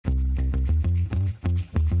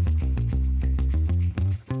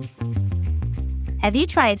Have you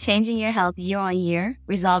tried changing your health year on year,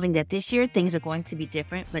 resolving that this year things are going to be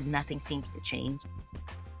different, but nothing seems to change?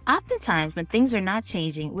 Oftentimes, when things are not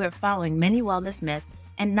changing, we're following many wellness myths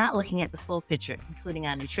and not looking at the full picture, including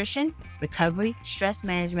our nutrition, recovery, stress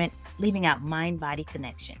management, leaving out mind-body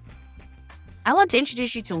connection. I want to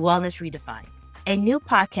introduce you to Wellness Redefined, a new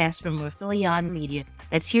podcast from Refilion Media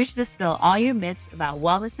that's here to dispel all your myths about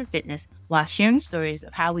wellness and fitness while sharing stories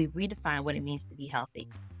of how we redefine what it means to be healthy.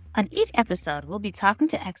 On each episode, we'll be talking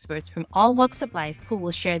to experts from all walks of life who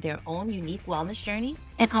will share their own unique wellness journey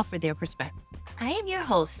and offer their perspective. I am your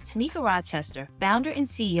host, Tamika Rochester, founder and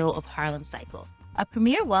CEO of Harlem Cycle, a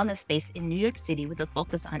premier wellness space in New York City with a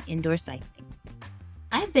focus on indoor cycling.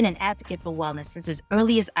 I've been an advocate for wellness since as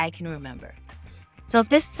early as I can remember. So if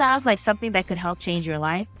this sounds like something that could help change your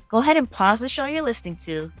life, go ahead and pause the show you're listening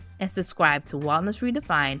to and subscribe to Wellness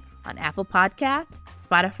Redefined on Apple Podcasts,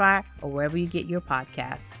 Spotify, or wherever you get your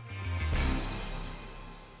podcasts.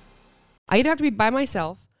 I either have to be by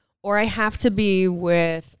myself or I have to be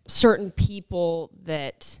with certain people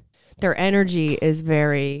that their energy is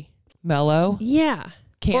very mellow. Yeah.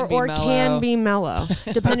 Can be mellow.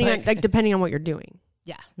 depending on what you're doing.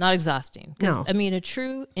 Yeah, not exhausting. No. I mean, a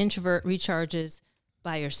true introvert recharges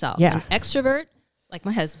by yourself. Yeah. An extrovert, like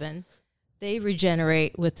my husband, they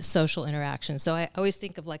regenerate with the social interaction. So I always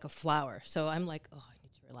think of like a flower. So I'm like, oh, I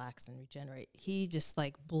need to relax and regenerate. He just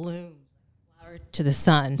like blooms flower to the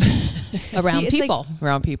sun around people.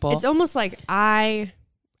 Around people. It's almost like I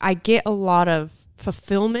get a lot of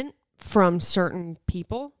fulfillment from certain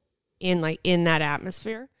people in that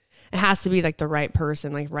atmosphere. It has to be like the right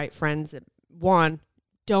person, like right friends that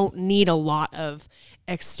don't need a lot of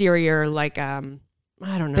exterior, like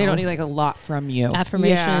I don't know. They don't need like a lot from you.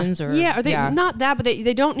 Affirmations not that, but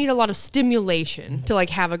they don't need a lot of stimulation to like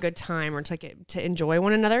have a good time or to enjoy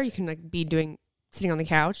one another. You can like be sitting on the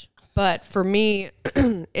couch. But for me,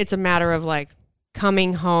 it's a matter of like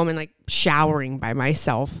coming home and like showering by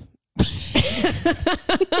myself.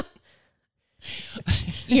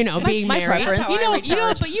 Being married.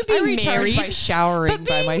 But you being married by showering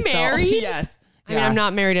by myself. Married? Yes. I mean, I'm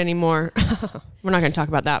not married anymore. We're not going to talk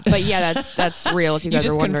about that. But yeah, that's real if you guys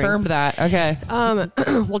are wondering. You just confirmed that. Okay.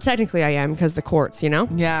 Well, technically I am because the courts,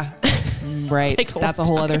 Yeah. Right. That's a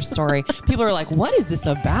whole other story. People are like, what is this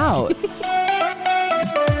about?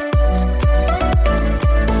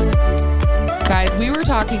 Guys, we were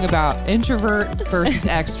talking about introvert versus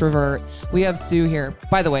extrovert. We have Sue here.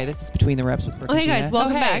 By the way, this is Between the Reps with Brooke and hey Gina. guys,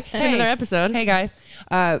 welcome back to another episode. Hey guys.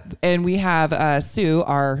 And we have Sue,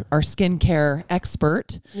 our skincare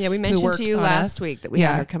expert. Yeah, we mentioned to you last week that we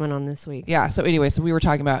have her coming on this week. Yeah, so anyway, we were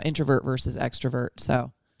talking about introvert versus extrovert.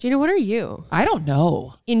 So, Gina, what are you? I don't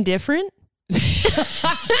know. Indifferent?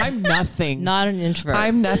 I'm nothing. Not an introvert.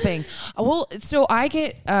 I'm nothing. Well, so I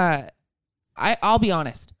get, I'll be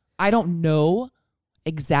honest. I don't know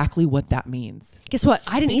exactly what that means. Guess what?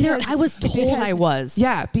 I didn't either. I was told I was.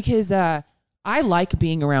 Yeah, because I like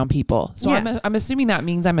being around people. So I'm assuming that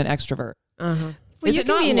means I'm an extrovert. Uh-huh. Well, you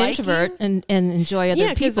can be an introvert and enjoy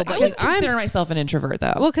other people. I would consider myself an introvert,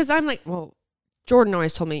 though. Well, because I'm like, Jordan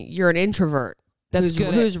always told me you're an introvert.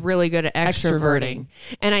 Who's really good at extroverting.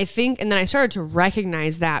 And I think, and then I started to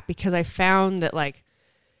recognize that because I found that like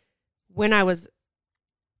when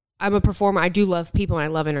I'm a performer, I do love people and I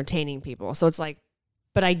love entertaining people. So it's like,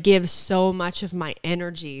 but I give so much of my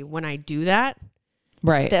energy when I do that.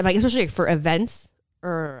 Right. That like, especially like for events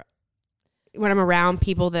or when I'm around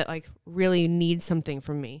people that like really need something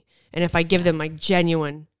from me. And if I give them like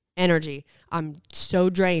genuine energy, I'm so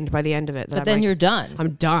drained by the end of it. But then you're done.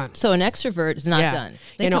 I'm done. So an extrovert is not done.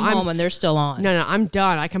 They come home and they're still on. No, I'm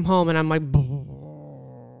done. I come home and I'm like,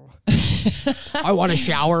 I want to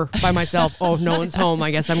shower by myself. Oh, no one's home.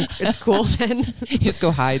 I guess it's cool then. You just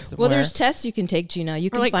go hide somewhere. Well, there's tests you can take, Gina.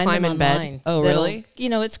 You can like find climb them in online. bed. Oh, really?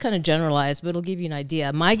 It's kind of generalized, but it'll give you an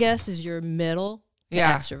idea. My guess is you're middle to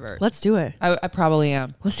extrovert. Let's do it. I probably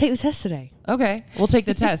am. Let's take the test today. Okay. We'll take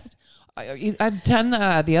the test. I've done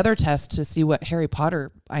the other test to see what Harry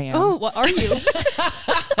Potter I am. Oh, what are you?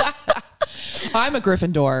 I'm a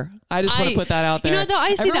Gryffindor. I just want to put that out there. Though,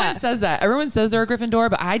 I see Everyone says that. Everyone says they're a Gryffindor,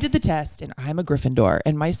 but I did the test and I'm a Gryffindor.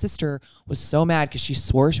 And my sister was so mad because she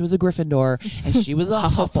swore she was a Gryffindor and she was a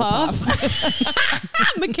Hufflepuff.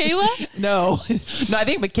 Michaela? No, I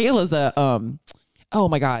think Michaela's a, oh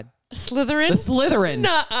my God. Slytherin? The Slytherin.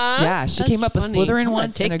 Nuh-uh. Yeah, she came up funny. a Slytherin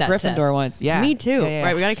once and a Gryffindor test. once. Yeah. Me too. Yeah.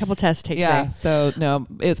 Right, we got a couple tests to take Yeah, today. so no,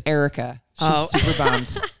 it was Erica. She's super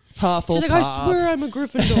bummed. Hufflepuff. She's like, I swear I'm a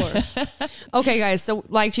Gryffindor. Okay, guys, so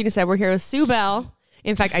like Gina said, we're here with Sue Bell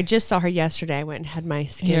In fact, I just saw her yesterday. I went and had my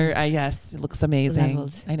skin. Here, yes, it looks amazing.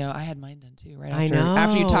 leveled. I know. I had mine done too. Right I after. know.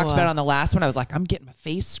 After you talked about it on the last one, I was like, I'm getting my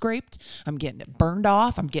face scraped. I'm getting it burned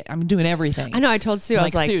off. I'm doing everything. I know. I told Sue. I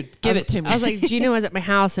was like, Sue, give it to me. I was like, Gina was at my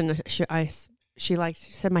house, and she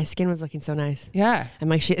said my skin was looking so nice. Yeah. I'm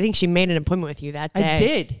like, I think she made an appointment with you that day. I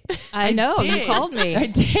did. I know. You called me. I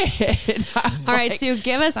did. All right, Sue,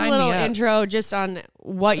 give us a little intro just on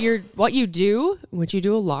what you do, which you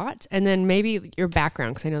do a lot, and then maybe your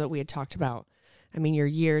background, because I know that we had talked about, your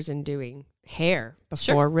years in doing hair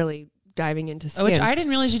before really diving into skin. Which I didn't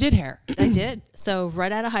realize you did hair. I did. So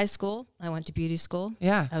right out of high school, I went to beauty school.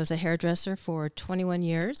 Yeah. I was a hairdresser for 21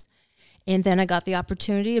 years. And then I got the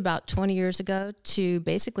opportunity about 20 years ago to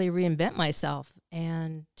basically reinvent myself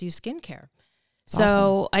and do skincare.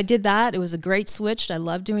 So I did that. It was a great switch. I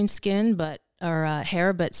love doing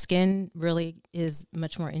hair, but skin really is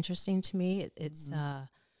much more interesting to me. It's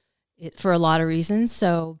for a lot of reasons.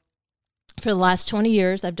 So for the last 20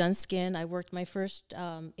 years, I've done skin. I worked my first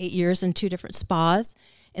 8 years in 2 different spas.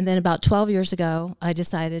 And then about 12 years ago, I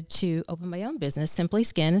decided to open my own business, Simply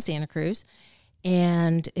Skin in Santa Cruz.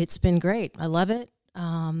 And it's been great. I love it.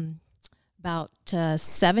 About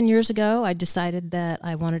 7 years ago, I decided that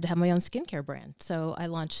I wanted to have my own skincare brand. So I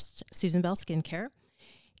launched Susan Bell Skincare,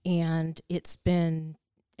 and it's been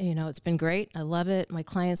great. I love it. My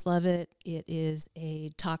clients love it. It is a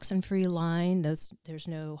toxin-free line. There's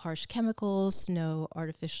no harsh chemicals, no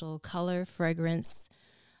artificial color, fragrance,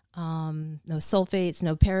 no sulfates,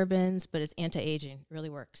 no parabens, but it's anti-aging. It really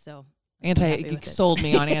works. So You sold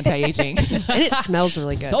me on anti-aging. And it smells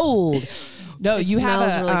really good. Sold. No, It you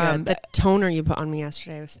have smells really good. The toner you put on me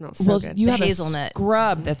yesterday smells so good. You have hazelnut a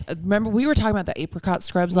scrub remember we were talking about the apricot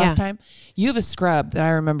scrubs last time. You have a scrub that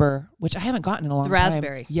I remember, which I haven't gotten in a long time. The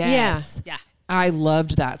raspberry. Yes. Yeah. I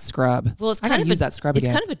loved that scrub. Well, it's I kind of use that scrub again.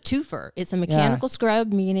 It's kind of a twofer. It's a mechanical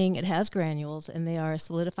scrub, meaning it has granules, and they are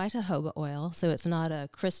solidified jojoba oil, so it's not a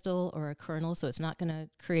crystal or a kernel, so it's not going to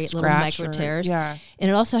create little micro tears. Yeah. And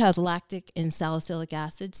it also has lactic and salicylic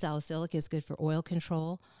acid. Salicylic is good for oil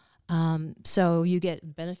control. So you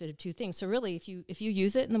get benefit of 2 things. So really, if you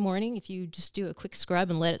use it in the morning, if you just do a quick scrub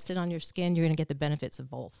and let it sit on your skin, you're going to get the benefits of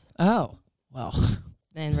both. Oh, well.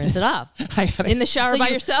 Then rinse it off in the shower by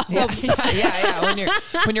yourself. Yeah.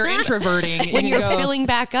 When you're introverting, when you're filling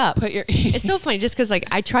back up. It's so funny just because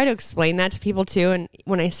I try to explain that to people too, and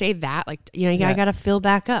when I say that, I got to fill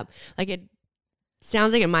back up. It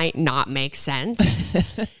sounds like it might not make sense,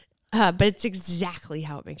 but it's exactly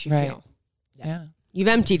how it makes you feel. Yeah. You've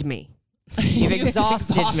emptied me. You've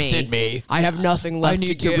exhausted me. I have nothing left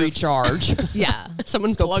to recharge. Yeah.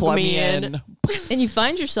 Someone's plug me in. And you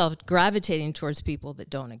find yourself gravitating towards people that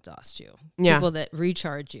don't exhaust you. Yeah. People that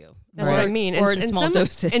recharge you. That's what I mean. Or in small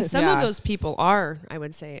doses. And some of those people are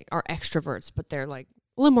extroverts, but they're a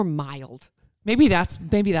little more mild. Maybe that's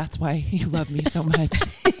why you love me so much.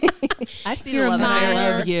 I see the love in there.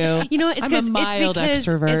 I love you. You know, it's I'm a mild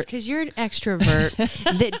extrovert. It's because you're an extrovert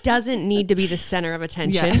that doesn't need to be the center of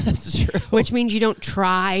attention. Yeah, that's true. Which means you don't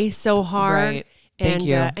try so hard. Right. Thank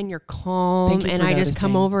you. And you're calm. Thank you and for I just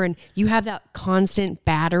come noticing. over and you have that constant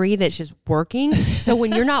battery that's just working. So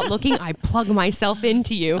when you're not looking, I plug myself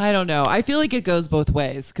into you. I don't know. I feel like it goes both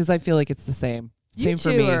ways because I feel like it's the same. Same for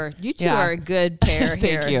me. You two are a good pair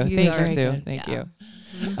here. Thank you. Thank you, Sue. Thank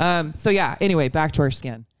you. So yeah, anyway, back to our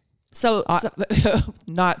skin. So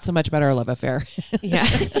not so much about our love affair. Yeah.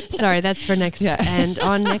 Sorry, that's for next and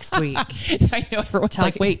on next week. I know everyone's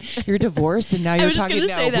like, wait, you're divorced and now you're talking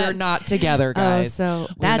now. We're not together, guys. So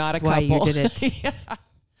we're that's not a why couple. you did it. Yeah.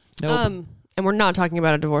 Nope. And we're not talking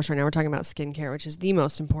about a divorce right now. We're talking about skincare, which is the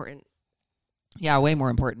most important. Yeah, way more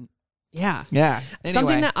important. Yeah. Yeah. Anyway.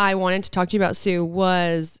 Something that I wanted to talk to you about, Sue,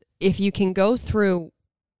 was if you can go through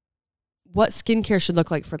what skincare should look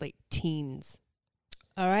like for teens.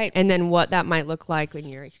 All right. And then what that might look like when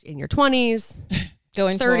you're in your 20s,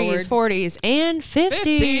 going 30s, forward. 40s, and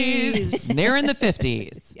 50s. Near in the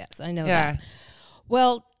 50s. Yes, I know that.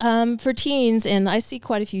 Well, for teens, and I see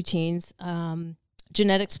quite a few teens,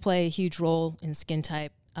 genetics play a huge role in skin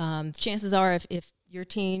type. Chances are if you're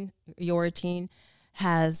a teen,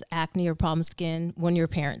 has acne or problem skin when your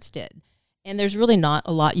parents did. And there's really not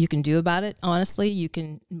a lot you can do about it. Honestly, you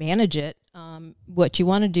can manage it. What you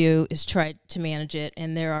want to do is try to manage it.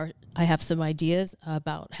 And I have some ideas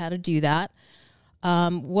about how to do that.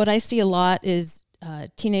 What I see a lot is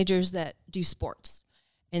teenagers that do sports.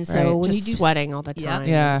 And so when just you do sweating all the time,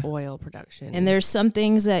 Yeah. oil production. and there's some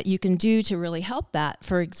things that you can do to really help that.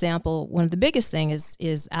 For example, one of the biggest things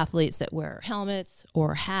is athletes that wear helmets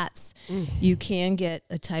or hats. You can get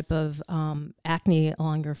a type of acne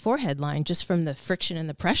along your forehead line just from the friction and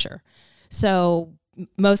the pressure. So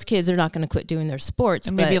most kids are not going to quit doing their sports.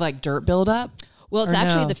 And maybe like dirt buildup? Well, it's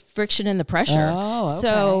actually the friction and the pressure. Oh, okay.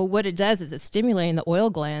 So what it does is it's stimulating the oil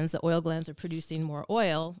glands. The oil glands are producing more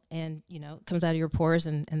oil, and it comes out of your pores,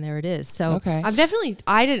 and there it is. So okay.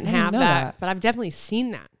 I didn't have that, but I've definitely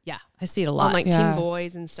seen that. Yeah, I see it a lot On like teen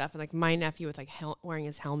boys and stuff, and like my nephew with like wearing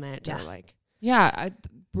his helmet or like. Yeah,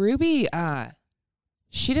 Ruby,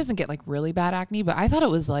 she doesn't get like really bad acne, but I thought it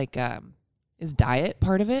was like, is diet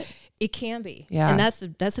part of it? It can be. Yeah. And that's a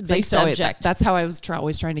big subject. That's how I was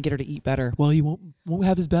always trying to get her to eat better. Well, you won't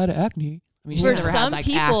have as bad acne. I mean, she's For never some had like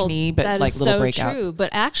people, acne, but that like is little so breakouts. true. But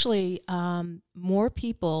actually, more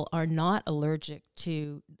people are not allergic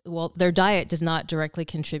to, their diet does not directly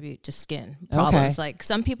contribute to skin problems. Okay. Like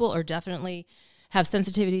some people are definitely have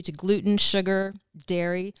sensitivity to gluten, sugar,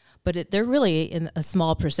 dairy, but they're really in a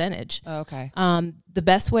small percentage. Oh, okay. The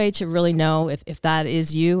best way to really know if that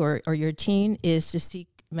is you or your teen is to seek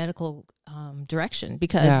medical direction,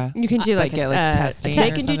 because you can do like testing.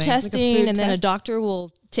 they can do like testing, and then a doctor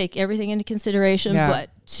will take everything into consideration. Yeah. But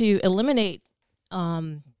to eliminate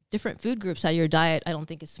different food groups out of your diet, I don't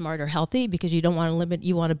think is smart or healthy, because you don't want to limit.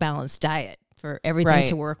 You want a balanced diet for everything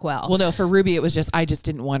to work well. Well, no, for Ruby, it was just, I just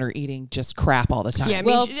didn't want her eating just crap all the time. Yeah,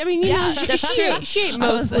 that's true. She ate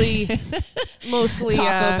mostly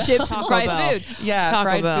Taco, chips and Taco fried Bell. food. Yeah, Taco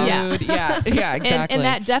fried Bell. food. Yeah, exactly. And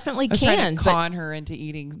that definitely I was trying can. to con her into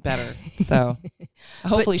eating better. So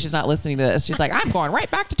hopefully she's not listening to this. She's like, I'm going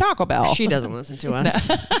right back to Taco Bell. She doesn't listen to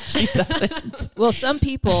us. She doesn't. Well, some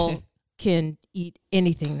people can eat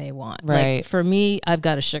anything they want. Right. Like for me, I've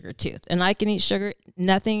got a sugar tooth, and I can eat sugar.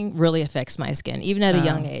 Nothing really affects my skin, even at a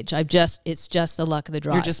young age. It's just the luck of the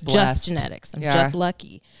draw. You're just It's blessed. just genetics. I'm just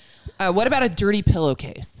lucky. What about a dirty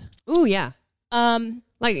pillowcase? Ooh, yeah. Um,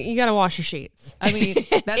 Like you got to wash your sheets. I mean,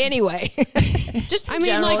 anyway, just in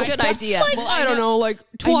general, like, good idea. Well, I don't know, like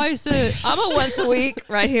twice I'm a once a week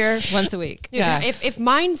right here, once a week. Yeah. If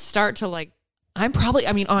mine start to like, I'm probably,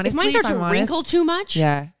 I mean, honestly, if mine start to wrinkle too much,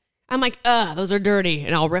 yeah. I'm like, those are dirty,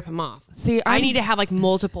 and I'll rip them off. See, I need to have like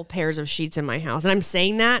multiple pairs of sheets in my house, and I'm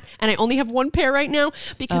saying that, and I only have one pair right now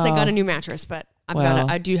because I got a new mattress, but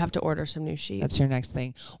I do have to order some new sheets. That's your next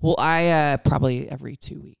thing. Well, I probably every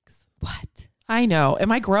 2 weeks. What? I know.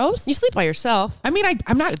 Am I gross? You sleep by yourself. I mean,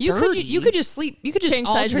 I'm not dirty. You could just sleep. You could just Change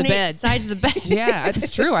sides of the alternate bed. sides of the bed. Yeah, it's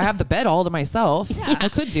true. I have the bed all to myself. Yeah. I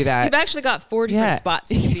could do that. You've actually got 4 different spots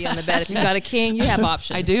you can be on the bed. If you've got a king, you have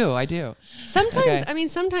options. I do.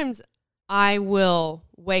 Sometimes, sometimes I will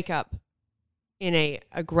wake up in a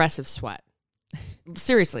aggressive sweat.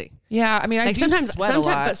 Seriously. Yeah, I mean, I Like do sometimes, sweat a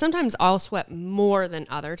lot. but sometimes I'll sweat more than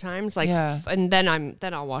other times. Like, and then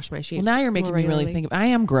I'll wash my sheets. Well, now you're making me really think. I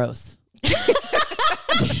am gross.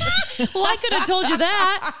 Well, I could have told you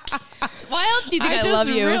that. Why else do you think I love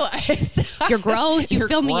you? Realized. You're gross. You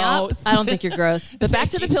fill me up. I don't think you're gross. But back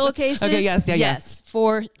to the pillowcases. Okay, yes.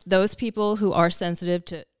 For those people who are sensitive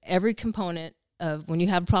to every component of when you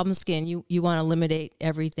have problem skin, you want to eliminate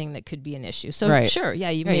everything that could be an issue. So sure,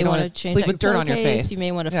 you may want to change sleep out with dirt on your pillowcase. face. You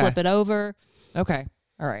may want to flip it over. Okay.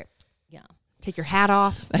 All right. Yeah. Take your hat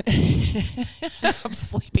off. I'm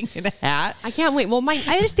sleeping in a hat. I can't wait. Well,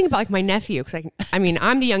 I just think about like my nephew, because I mean,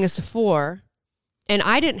 I'm the youngest of 4, and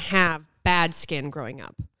I didn't have bad skin growing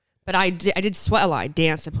up, but I did sweat a lot. I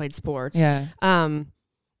danced, I played sports. Yeah. And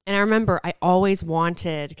I remember I always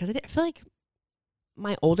wanted, because I feel like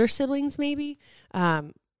my older siblings maybe,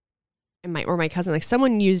 and my cousin, like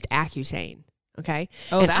someone used Accutane. Okay.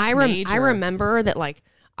 Oh, and that's major. I remember that like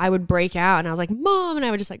I would break out and I was like, Mom, and I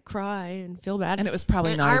would just like cry and feel bad. And it was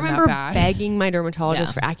probably not I even remember that bad. begging my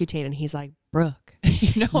dermatologist for Accutane, and he's like, Brooke,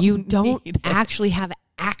 you don't actually have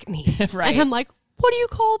acne. Right. And I'm like, what do you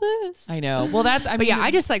call this? I know. Well, But yeah, I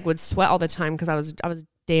just like would sweat all the time because I was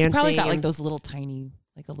dancing. probably got like those little tiny,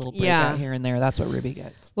 like a little breakout here and there. That's what Ruby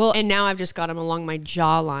gets. Well, and now I've just got them along my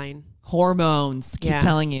jawline. Hormones. Keep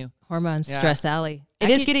telling you. Hormones, stress alley. It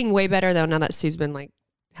is getting way better though now that Sue's been like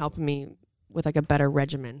helping me with like a better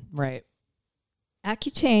regimen. Right.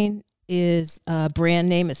 Accutane is a brand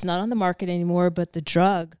name. It's not on the market anymore, but the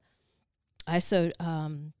drug,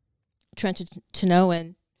 tretinoin,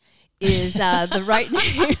 is the right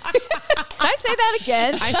name. Did I say that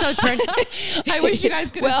again? I wish you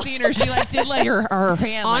guys could have seen her. She like did like her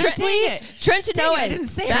hand. Honestly, Trentinoin. I didn't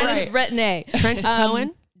say it That right. is Retin-A.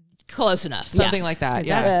 Trentinoin? Close enough. Something like that.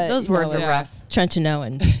 Yeah. Those words are rough.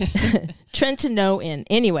 Trentinoin. Trentinoin.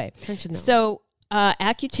 Anyway, so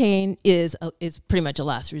Accutane is pretty much a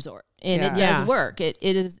last resort, and it does work. It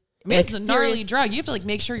is. I mean, it's a gnarly drug. You have to like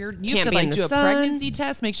make sure you have to like do a pregnancy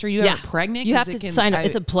test, make sure you are pregnant. You have to sign up.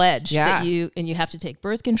 It's a pledge that you have to take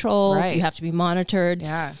birth control. Right. You have to be monitored.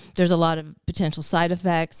 Yeah. There's a lot of potential side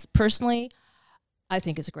effects. Personally, I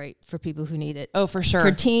think it's great for people who need it. Oh, for sure.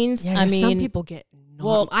 For teens, Yeah, I mean, some people get.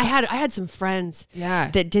 Well, I had some friends. Yeah.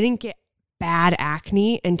 That didn't get bad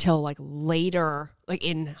acne until like later, like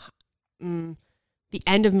in the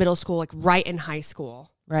end of middle school, like right in high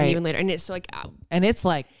school, Right. and even later. And it's like, And it's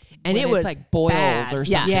like, and when it was it's like boils bad. or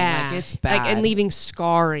something. Yeah, Like it's bad. like and leaving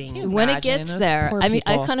scarring. when it Imagine gets those there, poor I mean,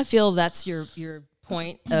 I people. kind of feel that's your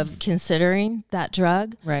point of considering that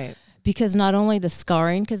drug. Right. Because not only the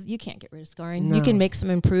scarring, because you can't get rid of scarring, you No. can make some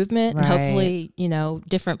improvement, and Right. hopefully,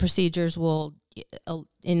 different procedures will,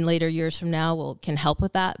 in later years from now, can help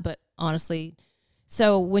with that. But honestly,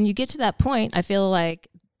 so when you get to that point, I feel like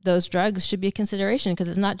those drugs should be a consideration because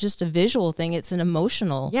it's not just a visual thing; it's an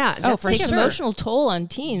emotional. Yeah. for takes sure. emotional toll on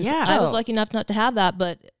teens. Yeah. I was Oh. lucky enough not to have that,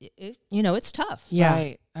 but it's tough. Yeah.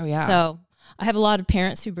 Right. Oh, yeah. So I have a lot of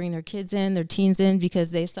parents who bring their kids in, their teens in, because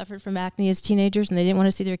they suffered from acne as teenagers and they didn't want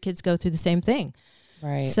to see their kids go through the same thing.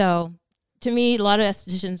 right. So to me, a lot of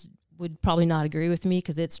estheticians would probably not agree with me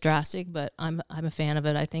because it's drastic, but I'm a fan of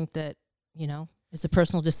it. I think that, it's a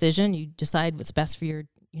personal decision. You decide what's best for your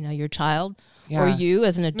child or Yeah. you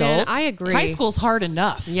as an adult. Man, I agree. High school's hard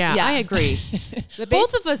enough. Yeah, Yeah. I agree. But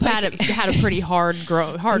Both of us had a pretty hard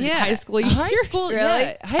high school years. High school, Really?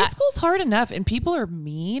 yeah. High school's hard enough, and people are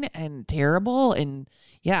mean and terrible, and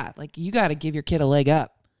yeah, like you got to give your kid a leg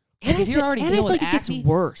up. And Like, if you're already I dealing feel with like acne, it gets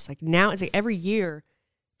worse. Like now, it's like every year,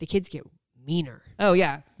 the kids get meaner. oh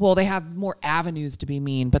yeah. Well, they have more avenues to be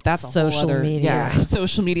mean, but that's a Social whole other media. Yeah,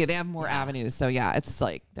 social media. They have more avenues, so yeah, it's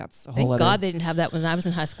like that's a whole Thank other. God they didn't have that when I was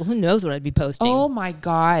in high school. Who knows what I'd be posting? Oh my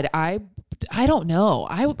God, I don't know.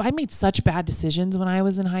 I made such bad decisions when I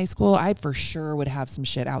was in high school. I for sure would have some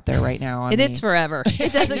shit out there right now. On and me. it's forever.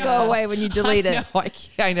 It doesn't go away when you delete it.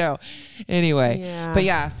 I know. Anyway, Yeah. but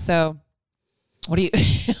yeah. So, what are you?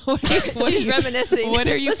 She's reminiscing. What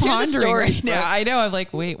are you Let's hear the pondering stories, right now? Brooke. I know. I'm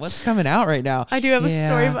like, wait, what's coming out right now? I do have a Yeah.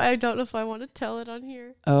 story, but I don't know if I want to tell it on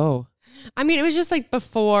here. Oh, I mean, it was just like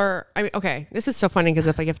before. I mean, okay, this is so funny because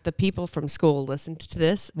if the people from school listened to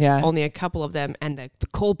this, Yeah. only a couple of them and the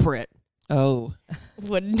culprit oh,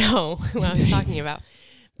 would know what I was talking about.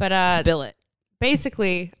 But Spill it.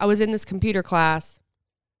 basically, I was in this computer class.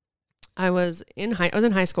 I was in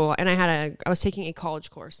high school, and I was taking a college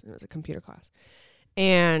course. And it was a computer class,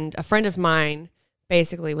 and a friend of mine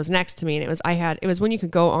basically was next to me, and it was when you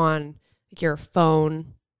could go on like your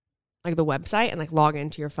phone, like the website, and like log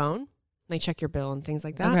into your phone, like check your bill and things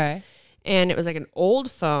like that. okay. And it was like an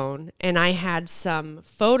old phone, and I had some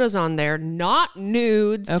photos on there, not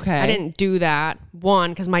nudes. Okay. I didn't do that.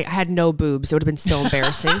 One, because I had no boobs. It would have been so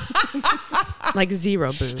embarrassing. Like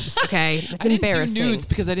 0 boobs. Okay. It's I didn't embarrassing. do nudes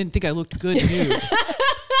because I didn't think I looked good nude.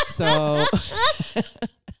 So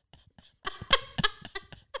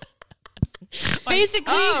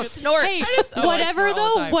Basically, snort. hey, I whatever snort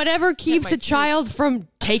all the time. whatever keeps my a child from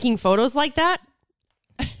taking photos like that,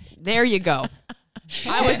 there you go.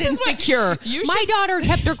 I was This is what insecure. you My should- daughter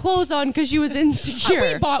kept her clothes on because she was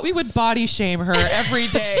insecure. we would body shame her every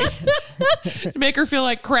day to make her feel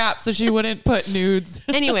like crap so she wouldn't put nudes.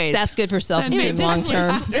 Anyways, That's good for self-esteem long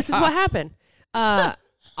term. This is what happened. I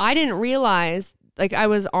didn't realize, like I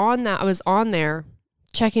was on there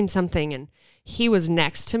checking something, and he was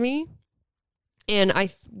next to me, and I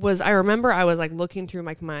remember I was like looking through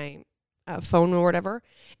like my phone or whatever,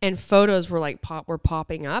 and photos were like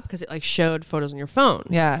popping up because it like showed photos on your phone.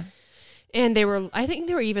 Yeah. And I think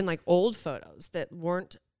they were even like old photos that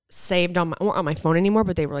weren't saved on my phone anymore,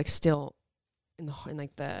 but they were like still in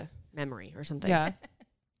like the memory or something. Yeah.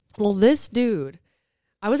 Well, this dude,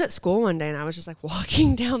 I was at school one day and I was just like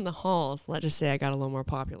walking down the halls. Let's just say I got a little more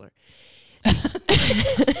popular.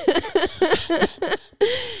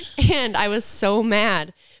 And I was so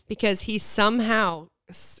mad because he somehow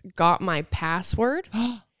got my password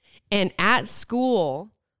and at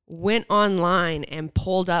school went online and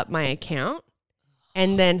pulled up my account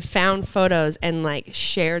and then found photos and like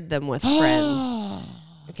shared them with friends.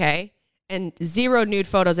 Okay. And 0 nude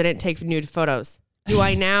photos. I didn't take nude photos. Do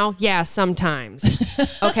I now? Yeah, sometimes.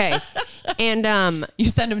 Okay. And You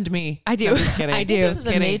send them to me. I do. I'm just kidding. I do. This is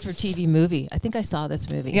a Kidding. made-for-TV movie. I think I saw this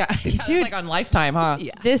movie. Yeah. It's like on Lifetime, huh?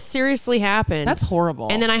 Yeah. this seriously happened. That's horrible.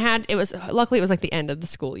 And then luckily it was like the end of the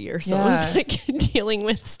school year. So Yeah. it was like dealing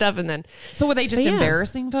with stuff. And then so were they just But yeah.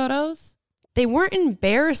 embarrassing photos? they weren't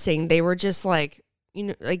embarrassing. They were just like,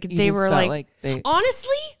 like You they just were felt like they,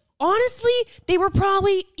 honestly, they were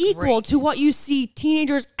probably equal Great. to what you see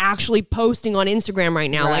teenagers actually posting on Instagram right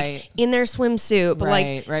now, Right. like in their swimsuit, but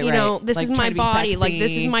Right, right, you know, right. this Like is my trying to be body, like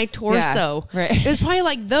this sexy. is my torso. Yeah, right. It was probably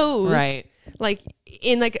like those, Right. like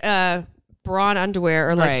in like bra and underwear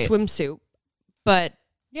or like Right. swimsuit. But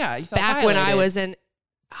yeah, you felt back when I violated. was in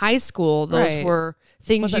high school, those Right. were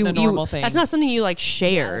things Wasn't you a normal thing. That's not something you like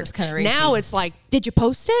shared. it was kinda racy. Now it's like, did you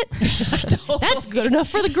post it? That's good enough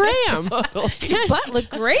for the gram. Your butt looked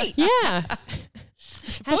great. Yeah.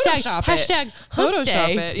 Photoshop hashtag hump Photoshop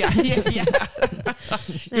day. it. Yeah.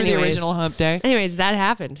 You're the original hump day. Anyways, that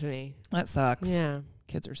happened to me. That sucks. Yeah.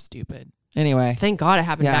 Kids are stupid. Anyway. Thank God it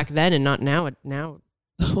happened Yeah. back then and not now. Now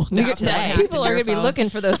Well, Look now at today. People are going to be looking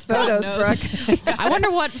for those photos, Brooke. I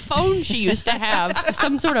wonder what phone she used to have.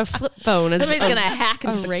 Some sort of flip phone. Somebody's going to hack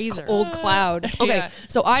into the razor. old cloud. Okay, Yeah.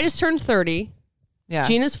 so I just turned 30. Yeah.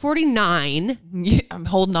 Gina's 49. Yeah, I'm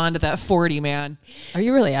holding on to that 40, man. Are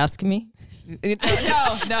you really asking me? No. We're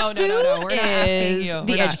not asking Is you. the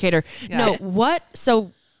We're not. educator. Yeah. No, what?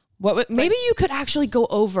 So What would maybe you could actually go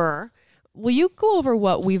over. Will you go over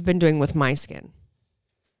what we've been doing with my skin?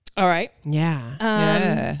 All right. Yeah.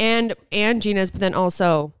 Yeah. And Gina's, but then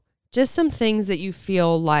also just some things that you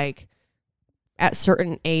feel like at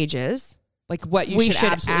certain ages like what you we should should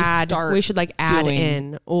absolutely add. start. We should like add doing.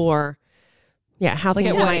 in, or how Like things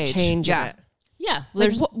at what might age? change. Yeah. It. Yeah.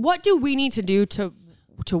 Like, what do we need to do to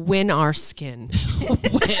win our skin?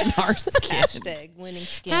 win our skin. Hashtag winning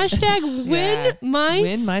skin. Hashtag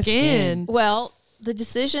win my skin. Well, the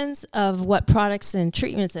decisions of what products and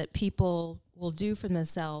treatments that people will do for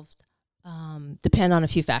themselves depend on a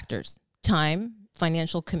few factors: time,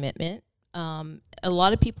 financial commitment. A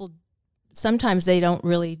lot of people, sometimes they don't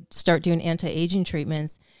really start doing anti-aging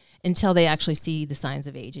treatments until they actually see the signs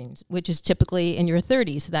of aging, which is typically in your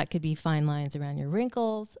 30s. So that could be fine lines around your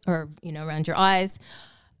wrinkles or, around your eyes.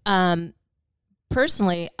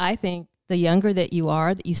 Personally, I think the younger that you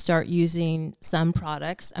are, that you start using some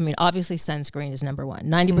products. I mean, obviously sunscreen is number one.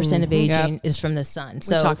 90% of aging is from the sun.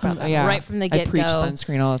 So talk about that. right from the I preach get-go.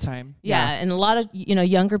 sunscreen all the time. Yeah, and a lot of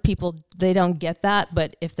younger people, they don't get that,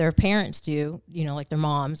 but if their parents do, like their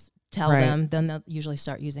moms tell Right. them, then they'll usually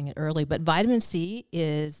start using it early. But vitamin C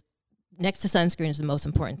is next to sunscreen is the most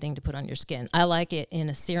important thing to put on your skin. I like it in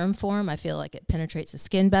a serum form. I feel like it penetrates the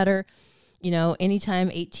skin better. Anytime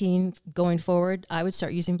 18 going forward, I would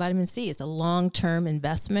start using vitamin C. It's a long-term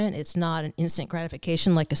investment. It's not an instant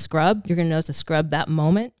gratification like a scrub. You're going to notice a scrub that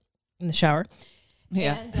moment in the shower.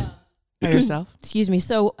 Yeah. And, By yourself. excuse me.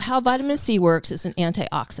 So how vitamin C works is an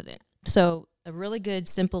antioxidant. So a really good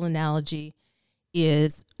simple analogy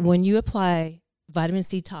is when you apply vitamin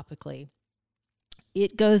C topically,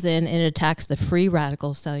 it goes in and it attacks the free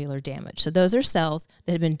radical cellular damage. So those are cells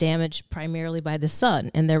that have been damaged primarily by the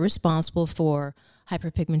sun, and they're responsible for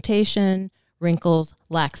hyperpigmentation, wrinkles,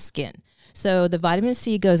 lax skin. So the vitamin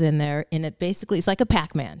C goes in there, and it's like a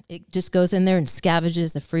Pac-Man. It just goes in there and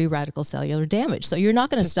scavenges the free radical cellular damage. So you're not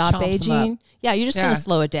going to stop chomps them aging. up. Yeah, you're just going to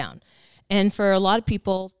slow it down. And for a lot of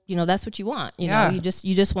people, that's what you want. You know, you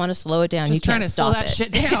just want to slow it down. Just you trying can't to slow stop that it.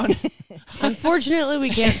 shit down. Unfortunately, we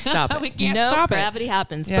can't stop it. We can't no, stop gravity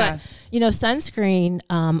happens. Yeah. But, sunscreen,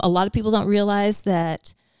 a lot of people don't realize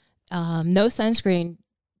that no sunscreen,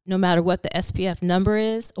 no matter what the SPF number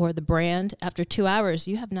is or the brand, after 2 hours,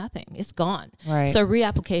 you have nothing. It's gone. Right. So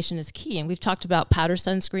reapplication is key. And we've talked about powder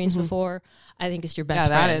sunscreens before. I think it's your best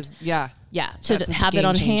Yeah, friend. that is. Yeah. Yeah, That's to a have it game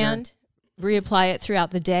on changer. hand, reapply it throughout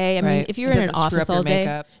the day. I mean, Right. if you're It in an doesn't screw office up your all day,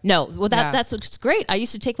 makeup. no. Well, Yeah. that's what's great. I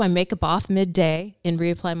used to take my makeup off midday and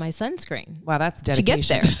reapply my sunscreen Wow, that's to get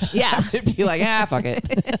dedication. there. Yeah. It'd be like, fuck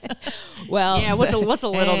it. Well, Yeah, what's a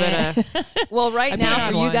little bit of well, right I now put it for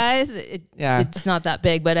on you once. guys, Yeah. it's not that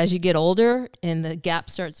big. But as you get older and the gap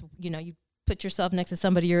starts, you put yourself next to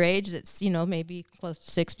somebody your age that's maybe close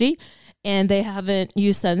to 60, and they haven't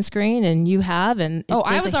used sunscreen, and you have, and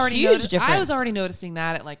I there's was a already huge difference. I was already noticing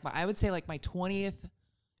that at I would say my 20th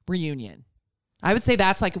reunion. I would say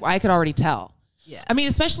that's I could already tell. Yeah. I mean,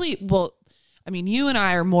 especially you and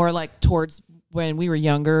I are more towards when we were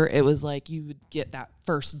younger. It was you would get that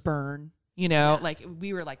first burn. We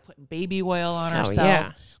were putting baby oil on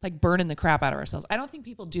ourselves, burning the crap out of ourselves. I don't think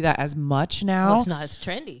people do that as much now. Well, it's not as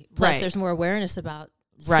trendy. Plus, Right. there's more awareness about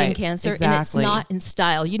skin Right, cancer, exactly. and it's not in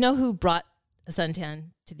style. You know who brought a suntan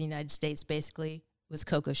to the United States? Basically, was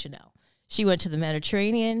Coco Chanel. She went to the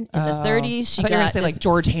Mediterranean in the 30s. She I thought you were got gonna say this-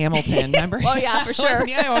 George Hamilton. Remember? Oh yeah, for sure. Wasn't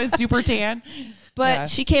he always super tan? But Yeah.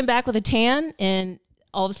 she came back with a tan, and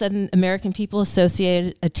all of a sudden, American people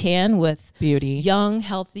associated a tan with Beauty. young,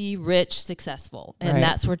 healthy, rich, successful, and Right.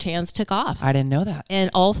 that's where tans took off. I didn't know that. And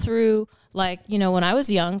all through, when I was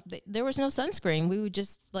young, there was no sunscreen. We would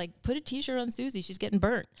just put a T-shirt on Susie. She's getting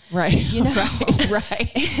burnt. Right.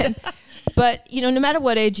 Right. But, no matter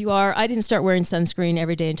what age you are, I didn't start wearing sunscreen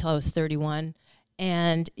every day until I was 31.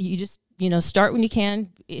 And you just, start when you can.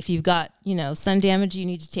 If you've got, sun damage you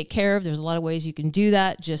need to take care of, there's a lot of ways you can do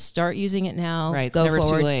that. Just start using it now. Right. It's Go never too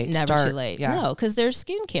forward. late. Never Start. too late. Yeah. No, because there's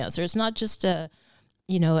skin cancer. It's not just a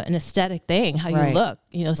an aesthetic thing, how you look.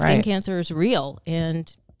 Skin cancer is real,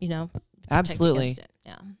 and absolutely.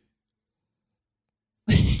 Yeah.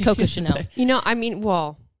 Coco Chanel.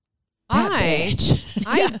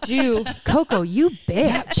 I do. Coco, you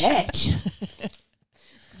bitch.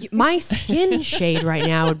 My skin shade right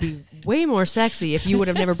now would be way more sexy if you would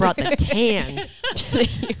have never brought the tan.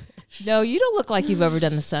 No, you don't look like you've ever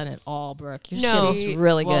done the sun at all, Brooke. Your skin looks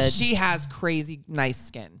really good. She has crazy nice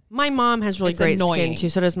skin. My mom has really great skin too.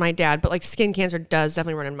 So does my dad. But like skin cancer does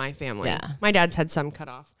definitely run in my family. Yeah. My dad's had some cut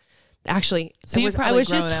off. Actually, so I was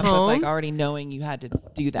just home, with like already knowing you had to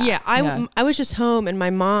do that. Yeah, I was just home, and my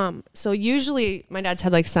mom. So usually, my dad's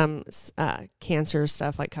had like some cancer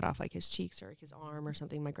stuff, like cut off like his cheeks or like his arm or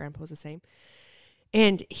something. My grandpa was the same,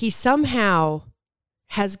 and he somehow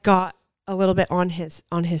has got a little bit on his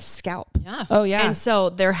scalp. Yeah. Oh yeah. And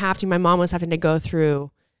so my mom was having to go through.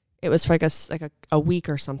 It was for like a week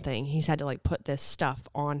or something. He's had to like put this stuff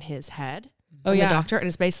on his head. Oh yeah, the doctor, and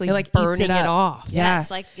it's basically like burning it off. Yeah,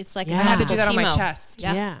 it's like yeah. I had to do that chemo. on my chest.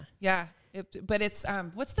 Yeah. But it's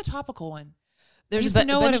what's the topical one? There's a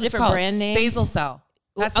bunch of different brand names. Basal cell.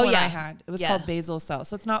 That's the one I had. It was called basal cell,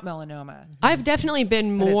 so it's not melanoma. I've definitely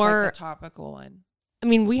been more it's like the topical one. I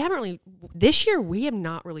mean, we haven't really this year. We have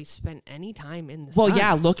not really spent any time in the sun. Well,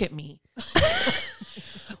 yeah. Look at me.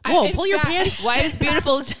 Whoa, pull your pants. White is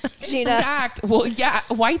beautiful, Gina. In fact, well, yeah,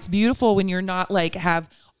 white's beautiful when you're not like have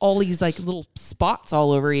all these like little spots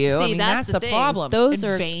all over you. See, that's the problem. Those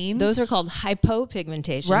and are veins. Those are called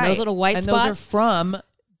hypopigmentation. Right. Those little white and spots. Those are from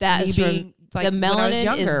that is being, from like, the melanin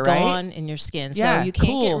younger, is gone in your skin. Yeah, so you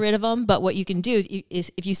can't get rid of them. But what you can do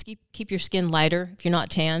is if you keep your skin lighter, if you're not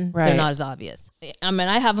tan, they're not as obvious. I mean,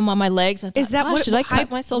 I have them on my legs. I thought, is that what should I cut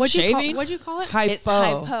myself shaving? What'd you call it? It's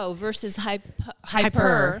hypo versus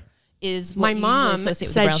hyper. Is my mom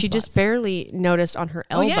said she just barely noticed on her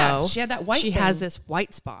elbow. Oh, yeah. She had that white. She has this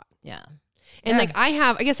white spot. Yeah. And like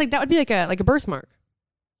I guess like that would be like a birthmark.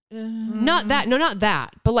 Not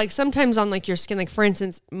that. But like sometimes on like your skin, like for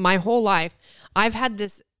instance, my whole life, I've had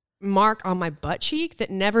this mark on my butt cheek that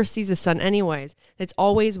never sees the sun anyways. It's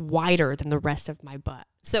always wider than the rest of my butt.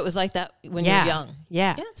 So it was like that when you're young.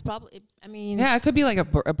 Yeah. Yeah, it's probably, I mean. Yeah, it could be like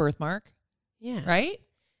a birthmark. Yeah. Right?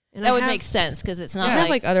 And that would make sense because it's not I have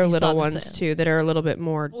like other little ones too that are a little bit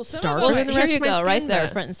more darker. Well, than the here rest you of my go, skin, right there,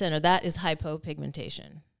 front and center. That is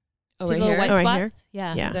hypopigmentation. Oh, see right little here? white right spots?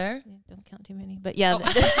 here? Yeah. There? Yeah, don't count too many. But yeah.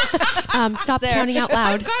 Stop counting out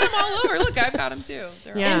loud. I've got them all over. Look, I've got them too.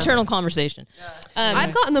 Internal conversation. Yeah.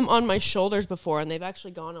 I've gotten them on my shoulders before and they've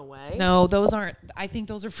actually gone away. No, those aren't. I think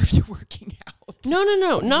those are for working out.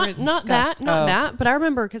 No. Not that. But I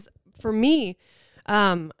remember because for me,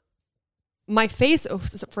 my face,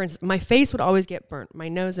 for instance, my face would always get burnt, my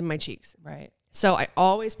nose and my cheeks. Right. So I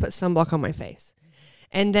always put sunblock on my face.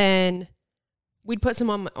 And then we'd put some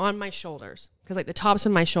on my shoulders because like the tops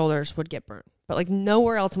of my shoulders would get burnt. But like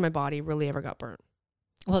nowhere else in my body really ever got burnt.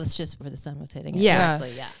 Well, it's just where the sun was hitting it. Yeah.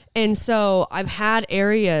 Directly, yeah. And so I've had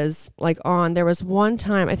areas like there was one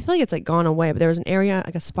time, I feel like it's like gone away, but there was an area,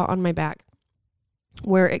 like a spot on my back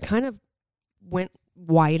where it kind of went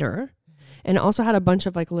wider and also had a bunch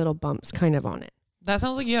of like little bumps kind of on it. That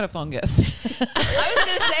sounds like you had a fungus. I was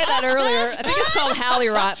going to say that earlier. I think it's called Halley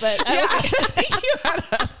rot, but I think you had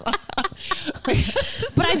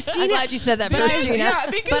But I've seen I'm glad you said that first, Gina.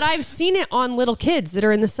 But I've seen it on little kids that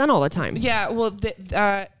are in the sun all the time. Yeah, well, do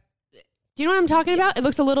you know what I'm talking about? It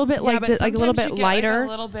looks a little bit like a little bit lighter. Like a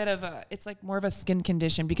little bit of it's like more of a skin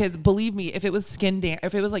condition because believe me, if it was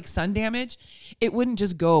if it was like sun damage, it wouldn't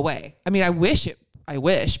just go away. I mean, I wish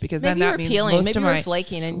because maybe then that means peeling. most maybe of you were my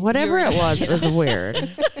flaking and whatever it was weird.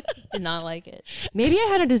 Did not like it. Maybe I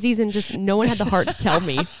had a disease and just no one had the heart to tell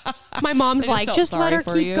me. My mom's like, just let her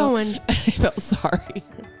keep going. I felt sorry.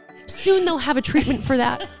 Soon they'll have a treatment for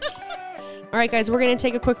that. All right, guys, we're going to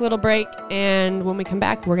take a quick little break. And when we come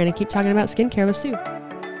back, we're going to keep talking about skincare with Sue.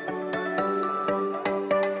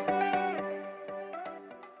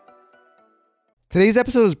 Today's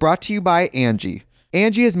episode is brought to you by Angie.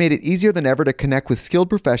 Angie has made it easier than ever to connect with skilled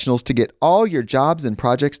professionals to get all your jobs and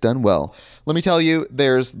projects done well. Let me tell you,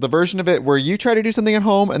 there's the version of it where you try to do something at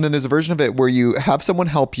home, and then there's a version of it where you have someone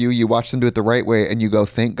help you, you watch them do it the right way, and you go,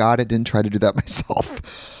 thank God I didn't try to do that myself.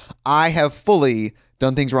 I have fully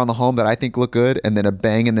done things around the home that I think look good, and then a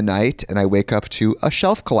bang in the night, and I wake up to a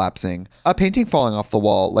shelf collapsing, a painting falling off the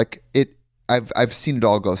wall. I've seen it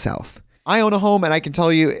all go south. I own a home, and I can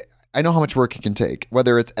tell you, I know how much work it can take.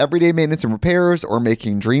 Whether it's everyday maintenance and repairs or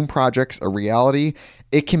making dream projects a reality,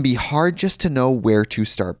 it can be hard just to know where to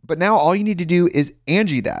start. But now all you need to do is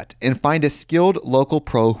Angie that and find a skilled local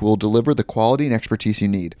pro who will deliver the quality and expertise you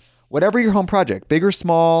need. Whatever your home project, big or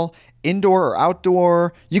small, indoor or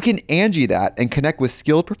outdoor. You can Angie that and connect with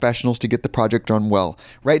skilled professionals to get the project done well.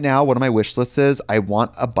 Right now, one of my wish lists is I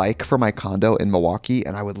want a bike for my condo in Milwaukee,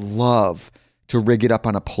 and I would love to rig it up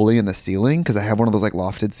on a pulley in the ceiling because I have one of those like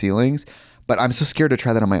lofted ceilings, but I'm so scared to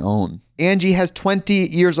try that on my own. Angie has 20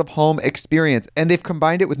 years of home experience, and they've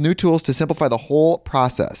combined it with new tools to simplify the whole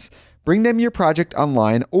process. Bring them your project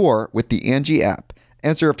online or with the Angie app.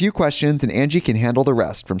 Answer a few questions and Angie can handle the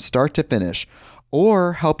rest from start to finish,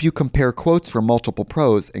 or help you compare quotes from multiple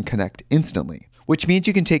pros and connect instantly, which means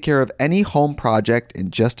you can take care of any home project in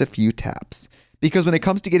just a few taps. Because when it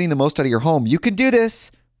comes to getting the most out of your home, you can do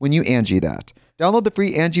this when you Angie that. Download the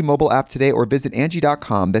free Angie mobile app today or visit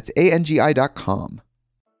Angie.com. That's ANGI.com.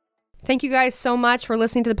 Thank you guys so much for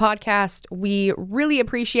listening to the podcast. We really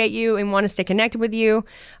appreciate you and want to stay connected with you.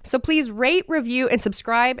 So please rate, review, and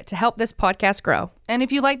subscribe to help this podcast grow. And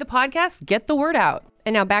if you like the podcast, get the word out.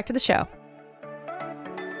 And now back to the show.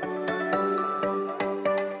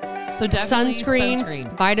 So definitely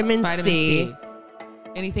sunscreen. Vitamin C.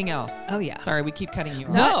 Anything else? Oh, yeah. Sorry, we keep cutting you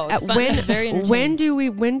off. No, it's fun. It's very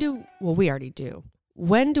entertaining. We already do.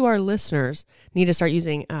 When do our listeners need to start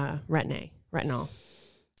using retinol?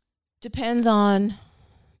 Depends on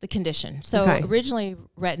the condition. So originally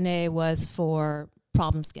Retin-A was for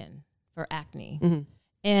problem skin, for acne. Mm-hmm.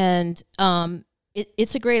 And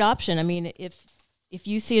it's a great option. I mean, if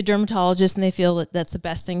you see a dermatologist and they feel that that's the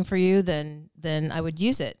best thing for you, then I would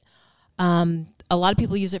use it. A lot of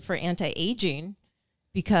people use it for anti-aging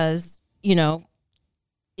because,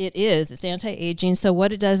 it's anti-aging. So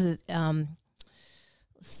what it does is, let's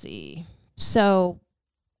see. So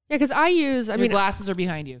yeah, because your glasses are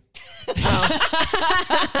behind you. Thank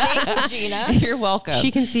you, Gina. You're welcome.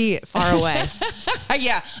 She can see far away.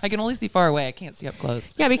 Yeah, I can only see far away. I can't see up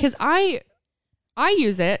close. Yeah, because I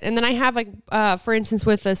use it, and then I have for instance,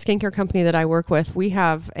 with the skincare company that I work with, we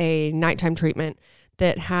have a nighttime treatment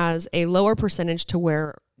that has a lower percentage to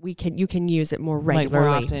where you can use it more regularly. Like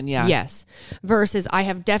more often, yeah. Yes. Versus I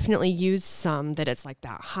have definitely used some that it's like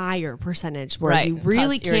that higher percentage where you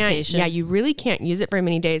really can't. Yeah, you really can't use it very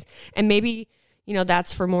many days, and maybe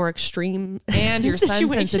that's for more extreme. And your sun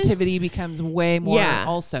sensitivity becomes way more. Yeah.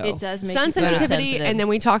 Also, it does make sun sensitivity. And then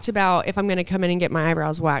we talked about if I'm going to come in and get my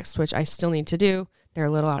eyebrows waxed, which I still need to do. They're a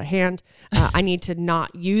little out of hand. I need to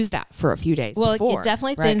not use that for a few days. Well, before. It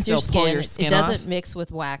definitely thins your skin. It doesn't mix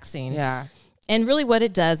with waxing. Yeah. And really what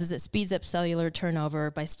it does is it speeds up cellular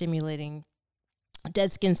turnover by stimulating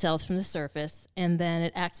dead skin cells from the surface. And then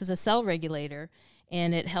it acts as a cell regulator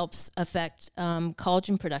and it helps affect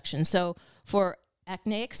collagen production. So for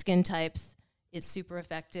acneic skin types, it's super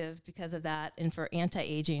effective because of that, and for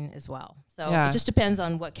anti-aging as well. So it just depends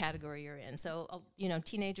on what category you're in. So,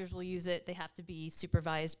 teenagers will use it. They have to be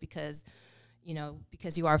supervised because you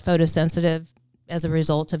are photosensitive as a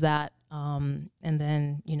result of that. And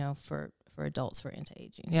then, for adults, for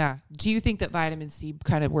anti-aging. Yeah. Do you think that vitamin C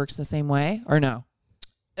kind of works the same way or no?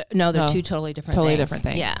 No, they're two totally different things. Different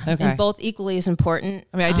things. Yeah. Okay. And both equally as important.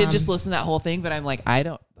 I mean, I did just listen to that whole thing, but I'm like, I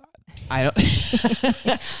don't.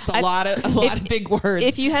 It's a lot of big words.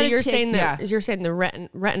 If you had, you're saying the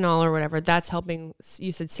retinol or whatever, that's helping.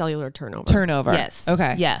 You said cellular turnover. Yes.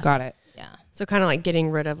 Okay. Yes. Got it. Yeah. So kind of like getting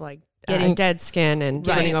rid of getting dead skin and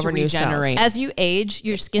turning over new cells. As you age,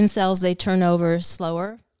 your skin cells they turn over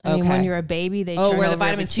slower. I mean, when you're a baby, they turn over where the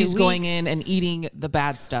vitamin C is going weeks. in and eating the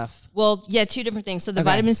bad stuff. Well, yeah, two different things. So the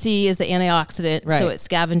vitamin C is the antioxidant, so it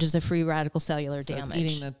scavenges the free radical cellular damage. It's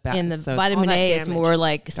eating the bad, and the vitamin A is more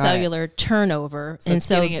like cellular turnover. So it's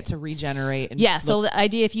getting it to regenerate. And so the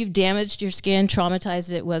idea, if you've damaged your skin,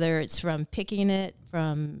 traumatized it, whether it's from picking it,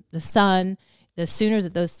 from the sun, the sooner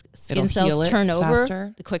that those skin cells turn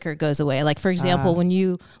over, the quicker it goes away. Like, for example,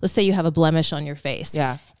 when let's say you have a blemish on your face.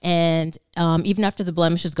 Yeah. And even after the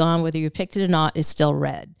blemish is gone, whether you picked it or not, it's still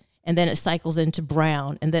red. And then it cycles into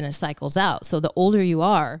brown, and then it cycles out. So the older you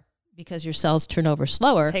are, because your cells turn over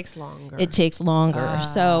slower, it takes longer.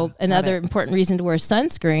 So another important reason to wear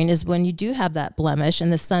sunscreen is when you do have that blemish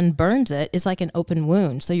and the sun burns it, it's like an open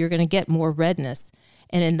wound. So you're going to get more redness.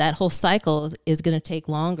 And then that whole cycle is going to take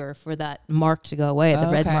longer for that mark to go away, the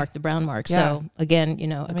red mark, the brown mark. Yeah. So again,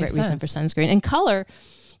 a great reason for sunscreen. And color,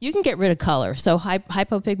 you can get rid of color. So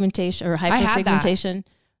hypopigmentation or hyperpigmentation.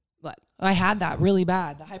 What? I had that really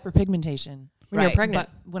bad, the hyperpigmentation. When you were pregnant.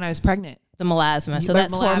 But when I was pregnant. The melasma. So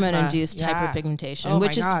that's hormone-induced hyperpigmentation,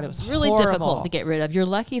 which is really difficult to get rid of. You're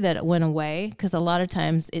lucky that it went away because a lot of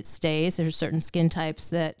times it stays. There's certain skin types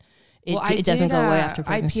that it doesn't go away after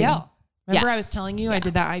pregnancy. IPL. Remember I was telling you I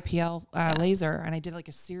did that IPL laser, and I did like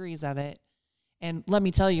a series of it. And let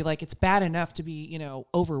me tell you, it's bad enough to be,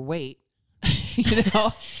 overweight. you know,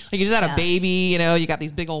 like you just had a baby, you know, you got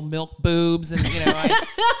these big old milk boobs, and you know,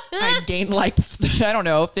 I gained like I don't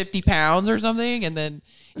know 50 pounds or something, and then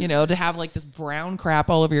you know to have like this brown crap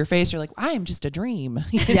all over your face, you're like, I am just a dream.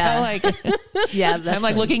 You know, like I'm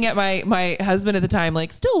like looking at my husband at the time,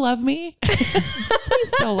 like, still love me,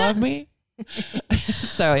 please still love me.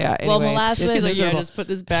 So yeah. Anyways, well, melasma is like, just put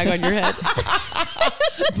this bag on your head.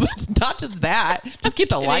 But not just that, just keep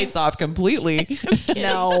the lights off completely.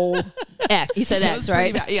 No, X. You said X,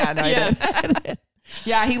 right? Yeah, no, I did.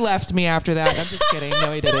 Yeah, he left me after that. I'm just kidding.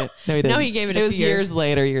 No, he didn't. No, he gave it. It was years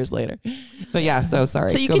later. But yeah, so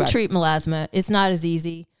sorry. So you can treat melasma. It's not as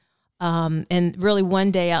easy. And really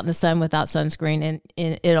one day out in the sun without sunscreen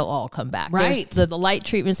and it'll all come back. Right. There's the light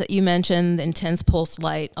treatments that you mentioned, the intense pulse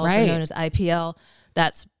light, also known as IPL,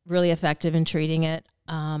 that's really effective in treating it.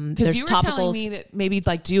 Because you were telling me that maybe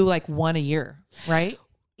like do like one a year, right?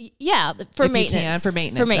 Yeah, for if maintenance. For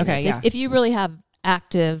maintenance. Okay, yeah. If you really have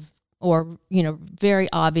active or, you know, very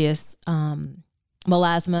obvious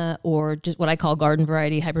melasma or just what I call garden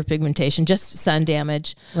variety hyperpigmentation, just sun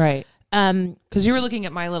damage. Right. Because you were looking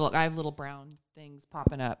at I have little brown things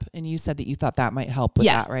popping up, and you said that you thought that might help with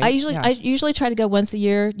that, right? I usually try to go once a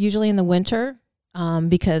year, usually in the winter,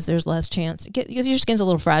 because there's less chance. Because your skin's a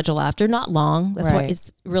little fragile after, not long. That's why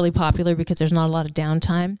it's really popular, because there's not a lot of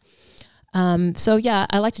downtime. So yeah,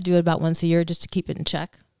 I like to do it about once a year just to keep it in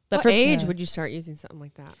check. But what age would you start using something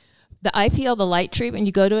like that? The IPL, the light treatment,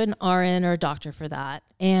 you go to an RN or a doctor for that.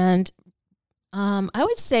 And I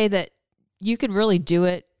would say that you could really do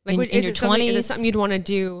it in your 20s. Is it something you'd want to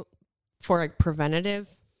do for like preventative?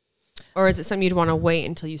 Or is it something you'd want to wait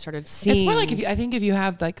until you started seeing? It's more like if you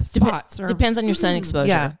have like spots. Depends on your sun exposure.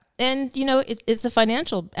 Yeah. And, you know, it's the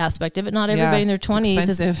financial aspect of it. Not everybody in their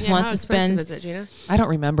 20s wants to spend. Is it, Gina? I don't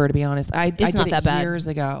remember, to be honest. I did not it that bad. years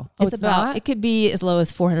ago. It could be as low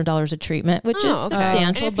as $400 a treatment, which is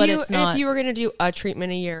substantial, but it's not. And if you were going to do a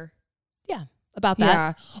treatment a year? Yeah, about that.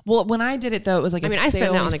 Yeah. Well, when I did it, though, it was like I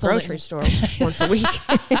spent that on the grocery store once a week.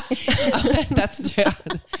 That's true.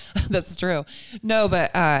 That's true. No,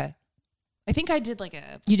 but I think I did like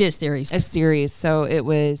You did a series. A series, so it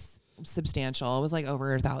was substantial. It was like over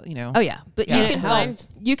 1,000, you know. Oh yeah, but you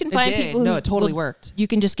can find people. No, it totally worked. You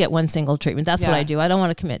can just get one single treatment. That's what I do. I don't want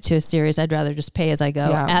to commit to a series. I'd rather just pay as I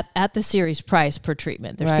go at the series price per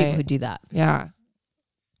treatment. There's people who do that. Yeah.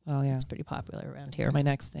 Well, yeah, it's pretty popular around here. It's my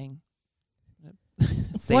next thing.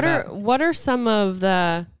 What are some of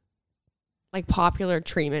the like popular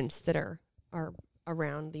treatments that are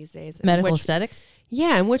around these days? Medical aesthetics.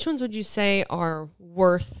 Yeah, and which ones would you say are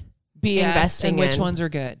worth investing in? Which ones are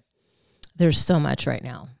good? There's so much right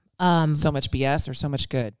now. So much BS or so much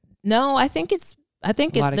good? No, I think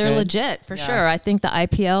they're legit for sure. I think the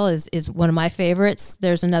IPL is one of my favorites.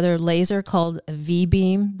 There's another laser called a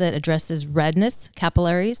V-beam that addresses redness,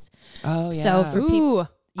 capillaries. Oh yeah. So for people,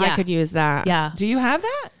 I could use that. Yeah. Do you have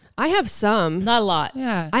that? I have some. Not a lot.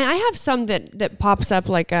 Yeah. I have some that pops up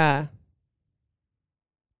like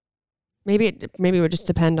maybe it would just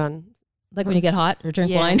depend on like when you get hot or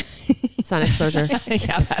drink wine. Sun exposure.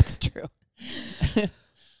 Yeah, that's true.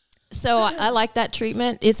 So I like that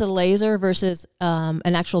treatment. It's a laser versus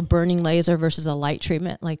an actual burning laser versus a light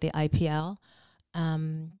treatment like the IPL.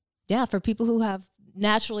 For people who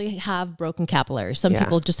naturally have broken capillaries. Some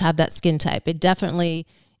people just have that skin type. It definitely,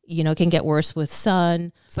 can get worse with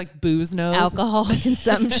sun. It's like booze nose. Alcohol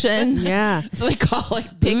consumption. Yeah. So they call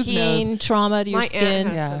it booze picking, nose. trauma to your My skin.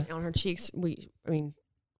 aunt has on her cheeks.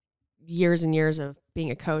 Years and years of being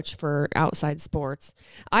a coach for outside sports.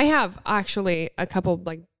 I have actually a couple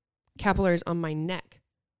like capillaries on my neck.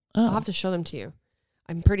 Oh. I'll have to show them to you.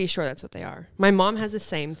 I'm pretty sure that's what they are. My mom has the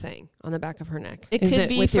same thing on the back of her neck. It could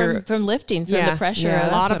be from lifting, from the pressure. Yeah,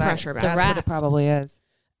 a lot of pressure. That's what it probably is.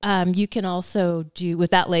 You can also do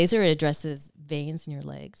with that laser. It addresses veins in your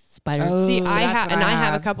legs, spider. Oh, see, I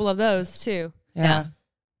have a couple of those too. Yeah.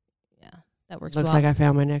 That works. Looks well. like I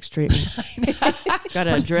found my next treatment. Got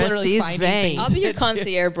to address these veins. I'll be your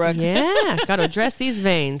concierge, Brooke. Yeah, got to address these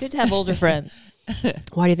veins. Good to have older friends.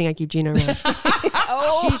 Why do you think I keep Gina around?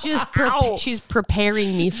 She's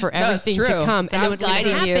preparing me for everything to come. And then what's going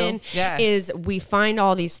to happen is we find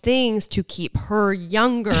all these things to keep her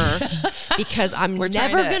younger because I'm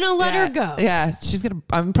never going to let her go. Yeah,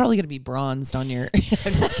 I'm probably going to be bronzed on your.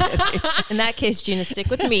 I'm just kidding. In that case, Gina, stick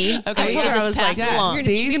with me. Okay, I told her, I was like,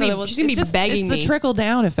 she's going to be begging me. It's the trickle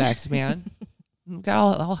down effect, man.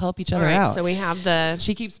 I'll help each other out. So we have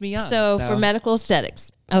she keeps me young. So for medical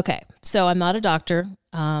aesthetics. Okay. So I'm not a doctor.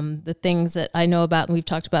 The things that I know about and we've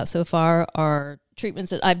talked about so far are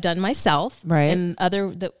treatments that I've done myself. Right. And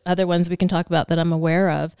the other ones we can talk about that I'm aware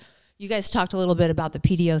of. You guys talked a little bit about the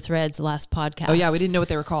PDO threads last podcast. Oh, yeah. We didn't know what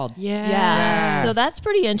they were called. Yeah. Yes. So that's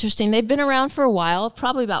pretty interesting. They've been around for a while,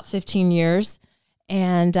 probably about 15 years.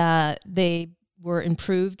 And they were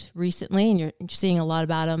improved recently. And you're seeing a lot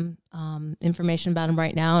about them, information about them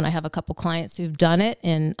right now. And I have a couple clients who've done it.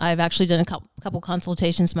 And I've actually done a couple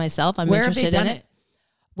consultations myself. I'm Where have interested they done in it.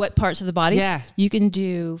 What parts of the body? Yeah. You can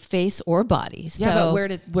do face or body. So, Yeah, but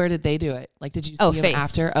where did they do it? Like, did you see them face.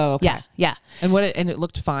 after? Oh, okay. Yeah. And it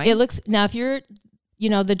looked fine? It looks, now if you're,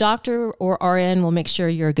 the doctor or RN will make sure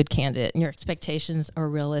you're a good candidate and your expectations are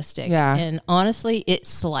realistic. Yeah. And honestly, it's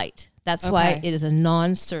slight. That's why it is a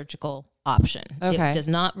non-surgical option. Okay. It does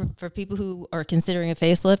not, for people who are considering a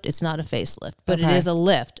facelift, it's not a facelift, but it is a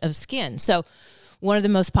lift of skin. So one of the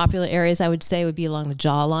most popular areas I would say would be along the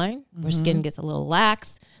jawline, where skin gets a little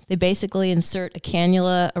lax. They basically insert a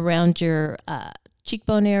cannula around your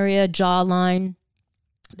cheekbone area, jawline.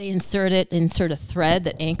 They insert a thread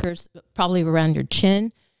that anchors probably around your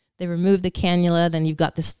chin. They remove the cannula. Then you've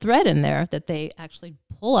got this thread in there that they actually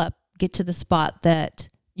pull up, get to the spot that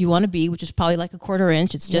you want to be, which is probably like a 1/4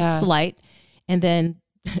 inch. It's just slight. And then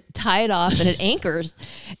tie it off and it anchors.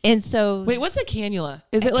 And so wait, what's a cannula?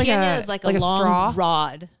 Is it like cannula is like a long straw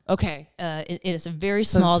rod. Okay. It is a very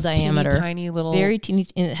small it's diameter, tiny little, very teeny,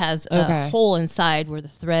 and it has a hole inside where the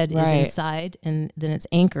thread is inside, and then it's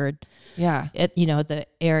anchored. Yeah. At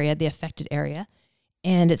the affected area,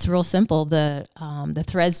 and it's real simple. The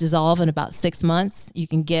threads dissolve in about 6 months. You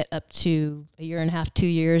can get up to 1.5 to 2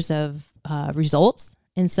 years of results.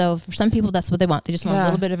 And so for some people, that's what they want. They just want a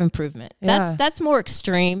little bit of improvement. Yeah. That's more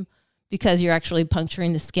extreme because you're actually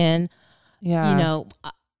puncturing the skin. Yeah.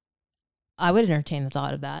 I would entertain the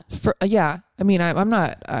thought of that. I mean, I'm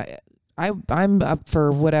not. I'm up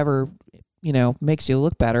for whatever makes you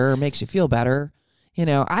look better or makes you feel better.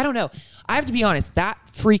 I don't know. I have to be honest. That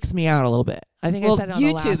freaks me out a little bit. I think I said it on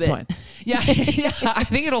the last one. Yeah, I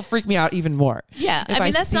think it'll freak me out even more. Yeah, I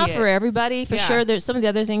mean that's not for everybody, for sure. There's some of the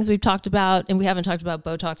other things we've talked about, and we haven't talked about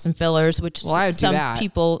Botox and fillers, which some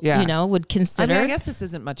people, would consider. I mean, I guess this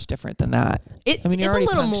isn't much different than that. It's a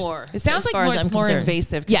little more. It sounds like it's more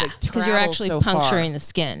invasive. Because you're actually puncturing the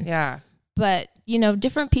skin. Yeah, but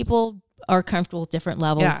different people are comfortable with different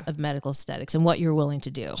levels of medical aesthetics and what you're willing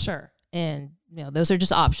to do. Sure, and those are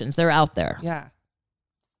just options. They're out there. Yeah.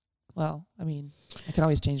 Well, I mean, I can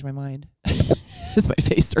always change my mind as my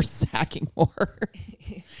face starts sagging more.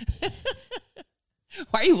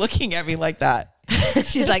 Why are you looking at me like that?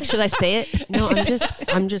 She's like, should I say it? No, I'm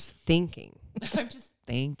just thinking. I'm just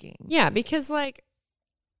thinking. Yeah, because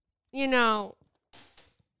you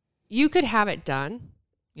could have it done.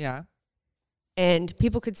 Yeah. And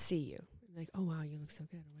people could see you. Like, oh wow, you look so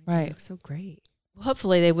good. Right. You look so great.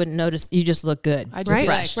 Hopefully they wouldn't notice. You just look good. I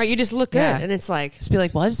just right. You just look good. And it's like, just be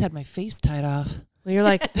like, well, I just had my face tied off. Well, you're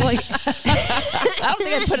like, I don't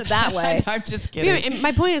think I'd put it that way. I'm just kidding. And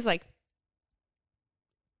my point is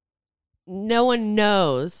no one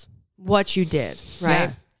knows what you did, right?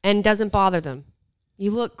 Yeah. And it doesn't bother them.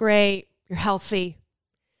 You look great. You're healthy.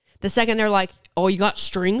 The second they're like, oh, you got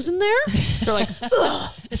strings in there? They're like,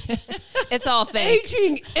 ugh. It's all fake.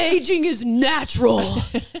 Aging is natural.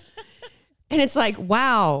 And it's like,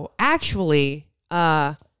 wow, actually,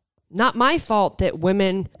 not my fault that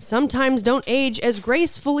women sometimes don't age as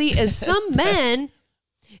gracefully as some men.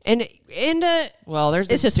 And well, there's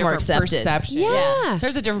it's a just more different accepted. perception. Yeah.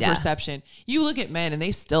 There's a different perception. You look at men and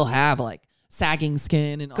they still have like sagging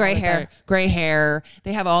skin and gray hair.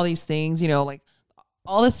 They have all these things, like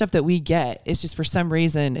all the stuff that we get. It's just for some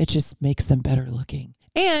reason, it just makes them better looking.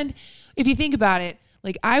 And if you think about it,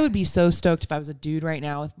 like I would be so stoked if I was a dude right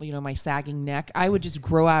now with, my sagging neck. I would just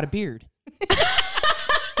grow out a beard. I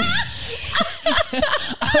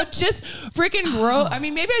would just freaking grow. I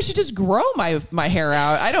mean, maybe I should just grow my hair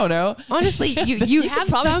out. I don't know. Honestly, you have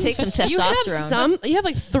probably take some testosterone. You have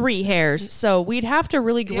like 3 hairs, so we'd have to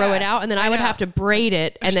really grow it out, and then I would have to braid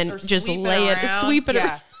it and then just lay it, sweep it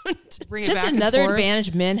around. Bring it just back another and forth.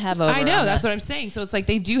 advantage men have over I know, that's us. what I'm saying. So it's like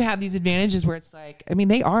they do have these advantages where it's like, I mean,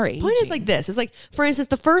 they are aging. Point is like this. It's like, for instance,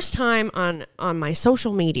 the first time on my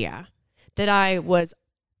social media that I was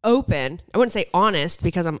open, I wouldn't say honest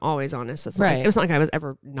because I'm always honest. It's right. Like, it was not like I was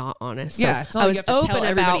ever not honest. So yeah, it's not I like was you have to tell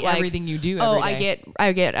everybody about everything you do. Oh, every day.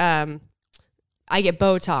 I get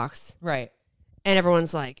Botox, right, and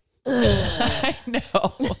everyone's like, I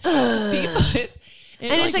know.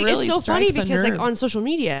 And it's like really it's so funny because like on social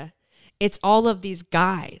media, it's all of these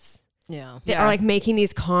guys. Yeah. That are like making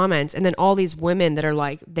these comments, and then all these women that are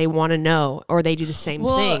like, they want to know, or they do the same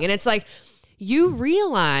thing. And it's like, you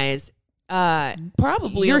realize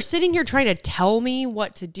probably you're sitting here trying to tell me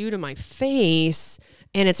what to do to my face.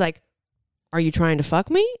 And it's like, are you trying to fuck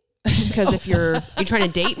me? Because if you're trying to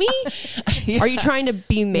date me? Yeah. Are you trying to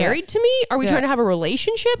be married to me? Are we trying to have a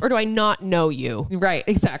relationship, or do I not know you? Right,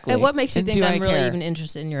 exactly. And what makes you think I'm really even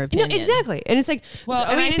interested in your opinion? Exactly. And it's like, well,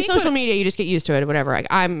 I mean, in social media, you just get used to it or whatever. Like,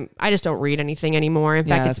 I just don't read anything anymore. In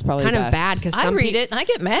fact, it's probably kind of bad because I read it and I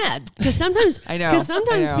get mad. Because sometimes, I know. Because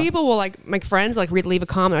sometimes people will, like, my friends, like, leave a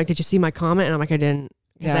comment, like, did you see my comment? And I'm like, I didn't.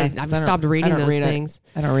 Because I've stopped reading those things.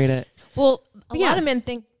 I don't read it. Well, a lot of men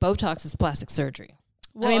think Botox is plastic surgery.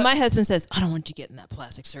 Well, I mean, my husband says, I don't want you getting that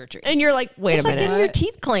plastic surgery. And you're like, wait a minute. It's like getting your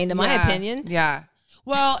teeth cleaned, in my opinion. Yeah.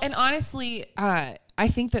 Well, and honestly, I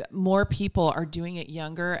think that more people are doing it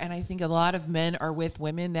younger. And I think a lot of men are with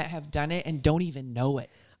women that have done it and don't even know it.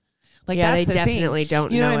 Like, that's they definitely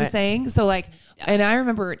don't know it. You know what I'm saying? So, like, and I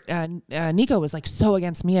remember Nico was, like, so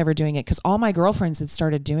against me ever doing it because all my girlfriends had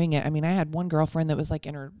started doing it. I mean, I had one girlfriend that was, like,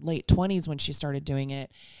 in her late 20s when she started doing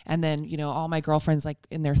it. And then, you know, all my girlfriends, like,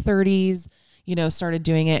 in their 30s, you know, started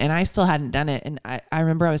doing it, and I still hadn't done it. And I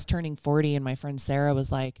remember I was turning 40 and my friend Sarah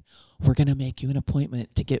was like, we're going to make you an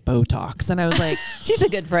appointment to get Botox. And I was like, she's a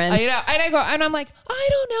good friend. You know, and I go, and I'm like, I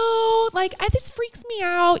don't know. Like, this freaks me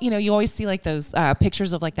out. You know, you always see like those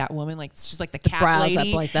pictures of like that woman, like she's like the cat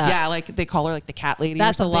lady. Up like that. Yeah. Like they call her like the cat lady.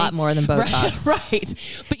 That's a lot more than Botox. Right.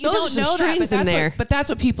 But you those don't know that. But that's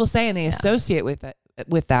what people say, and they associate with it,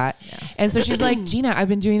 with that. Yeah. And so she's like, Gina, I've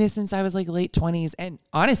been doing this since I was like late 20s. And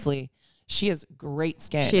honestly, she has great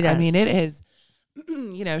skin. She does. I mean, it is,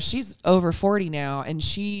 you know, she's over 40 now, and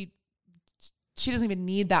she doesn't even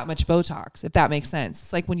need that much Botox, if that makes sense.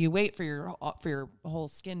 It's like when you wait for your whole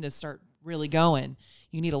skin to start really going,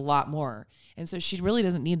 you need a lot more. And so she really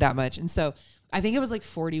doesn't need that much. And so I think it was like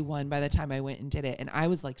 41 by the time I went and did it. And I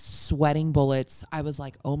was like sweating bullets. I was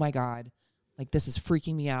like, oh my God, like this is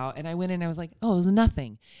freaking me out. And I went in and I was like, oh, it was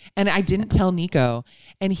nothing. And I didn't tell Nico.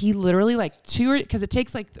 And he literally like because it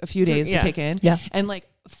takes like a few days to kick in. Yeah. And like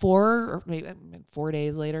 4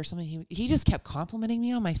 days later or something, he just kept complimenting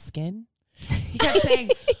me on my skin. He kept saying,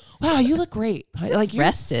 wow, you look great. Like your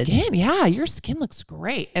rested. Skin. Yeah, your skin looks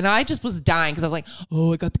great. And I just was dying because I was like,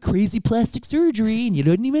 oh, I got the crazy plastic surgery and you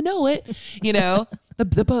didn't even know it. You know,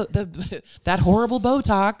 that horrible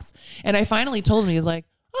Botox. And I finally told him, he was like,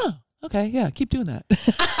 oh, okay, yeah, keep doing that.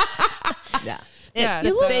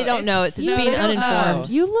 They don't know. It's being uninformed.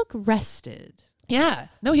 You look rested. Yeah.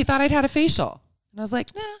 No, he thought I'd had a facial. And I was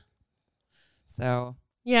like, nah. So.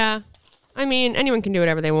 Yeah. I mean, anyone can do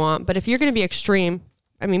whatever they want, but if you're going to be extreme,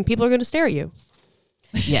 I mean, people are going to stare at you.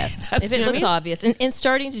 Yes. If it looks obvious. And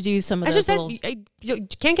starting to do some of those you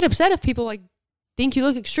can't get upset if people like think you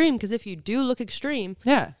look extreme, because if you do look extreme,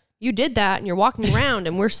 you did that and you're walking around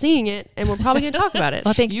and we're seeing it and we're probably going to talk about it.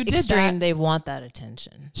 Well, I think you extreme, they want that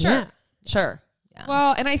attention. Sure. Yeah. Sure. Yeah.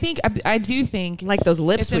 Well, and I do think like those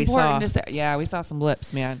lips we saw. We saw some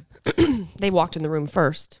lips, man. They walked in the room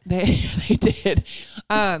first. They did.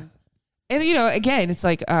 And, you know, again, it's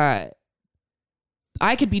like I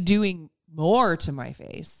could be doing more to my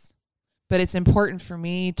face, but it's important for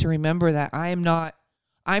me to remember that I'm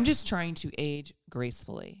just trying to age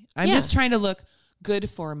gracefully. I'm just trying to look good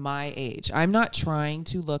for my age. I'm not trying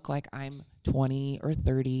to look like I'm 20 or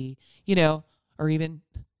 30, you know, or even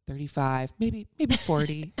 35, maybe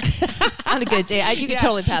 40. On a good day, you can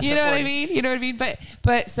totally pass. You know what I mean? You know what I mean?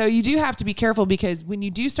 But so you do have to be careful, because when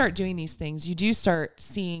you do start doing these things, you do start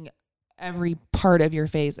seeing every part of your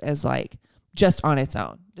face as like just on its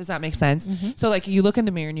own. Does that make sense? Mm-hmm. So like you look in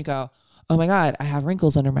the mirror and you go, oh my God, I have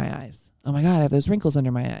wrinkles under my eyes. Oh my God, I have those wrinkles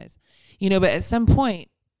under my eyes. You know, but at some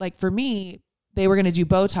point, like for me, they were going to do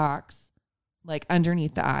Botox like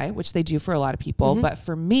underneath the eye, which they do for a lot of people. Mm-hmm. But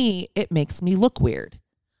for me, it makes me look weird.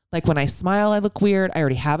 Like when I smile, I look weird. I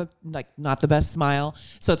already have not the best smile.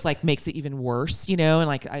 So it's like makes it even worse, you know? And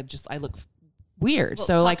like, I look weird. Well,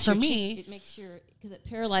 so like for me, it makes because it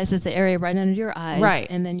paralyzes the area right under your eyes. Right.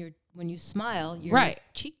 And then when you smile, your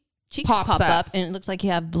cheeks pops pop up and it looks like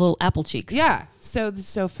you have little apple cheeks. Yeah. So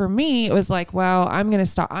for me, it was like, well, I'm going to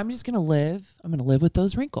stop. I'm just going to live. I'm going to live with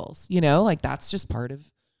those wrinkles, you know, like that's just part of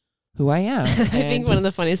who I am. I think one of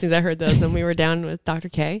the funniest things I heard was when we were down with Dr.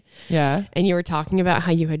 K. Yeah. And you were talking about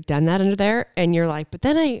how you had done that under there. And you're like, but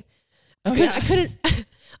then I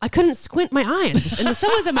couldn't squint my eyes. And the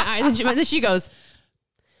sun was in my eyes. And then she goes,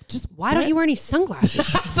 just why don't you wear any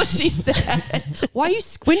sunglasses? That's what she said. Why are you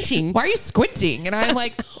squinting? Why are you squinting? And I'm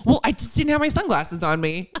like, well, I just didn't have my sunglasses on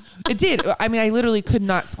me. It did. I mean, I literally could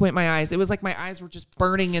not squint my eyes. It was like my eyes were just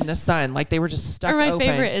burning in the sun. Like they were just stuck open. My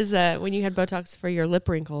favorite is when you had Botox for your lip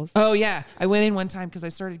wrinkles. Oh, yeah. I went in one time because I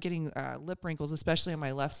started getting lip wrinkles, especially on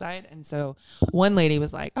my left side. And so one lady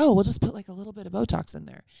was like, oh, we'll just put like a little bit of Botox in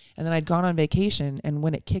there. And then I'd gone on vacation. And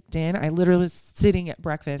when it kicked in, I literally was sitting at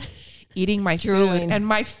breakfast eating my food, and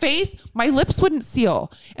my lips wouldn't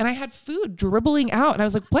seal, and I had food dribbling out, and I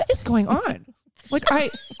was like, what is going on? Like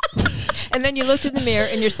and then you looked in the mirror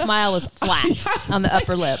and your smile was flat on the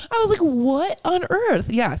upper lip. I was like, what on earth?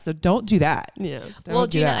 Yeah. So don't do that. Yeah. Well,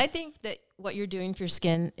 Gina, I think that what you're doing for your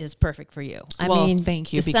skin is perfect for you. I mean,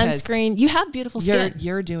 thank you. The because sunscreen, you have beautiful skin.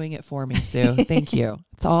 You're doing it for me, Sue. Thank you.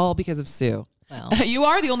 It's all because of Sue. Well, you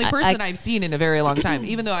are the only person I've seen in a very long time,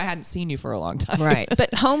 even though I hadn't seen you for a long time. Right.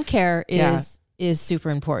 But home care is super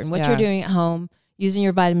important. What you're doing at home, using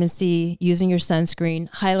your vitamin C, using your sunscreen,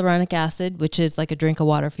 hyaluronic acid, which is like a drink of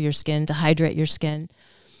water for your skin to hydrate your skin.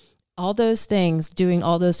 All those things, doing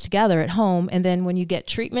all those together at home. And then when you get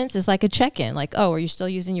treatments, it's like a check-in. Like, oh, are you still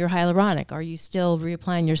using your hyaluronic? Are you still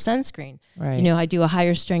reapplying your sunscreen? Right. You know, I do a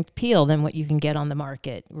higher strength peel than what you can get on the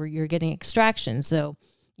market where you're getting extraction. So,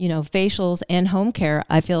 you know, facials and home care,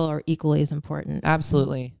 I feel, are equally as important.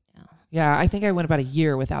 Absolutely. Yeah. I think I went about a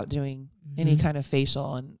year without doing any kind of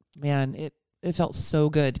facial. And man, it felt so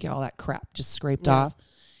good to get all that crap just scraped off.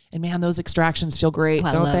 And man, those extractions feel great,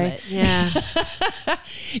 don't they? It. Yeah.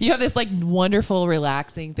 You have this like wonderful,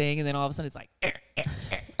 relaxing thing. And then all of a sudden it's like,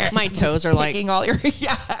 my toes are like, all your,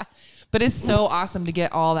 but it's so awesome to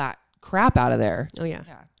get all that crap out of there. oh yeah.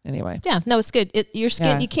 Anyway. Yeah, no, it's good. Your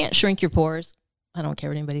skin, you can't shrink your pores. I don't care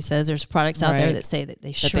what anybody says. There's products out there that say that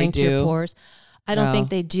they shrink your pores. I don't think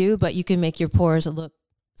they do, but you can make your pores look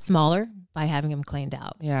smaller by having them cleaned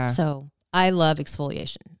out. Yeah. So I love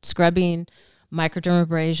exfoliation, scrubbing,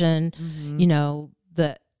 microdermabrasion, you know,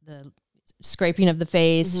 the scraping of the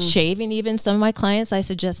face, shaving. Even some of my clients, I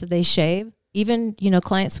suggest that they shave. Even, you know,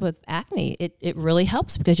 clients with acne, it really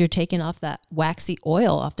helps because you're taking off that waxy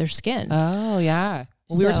oil off their skin. Oh, yeah.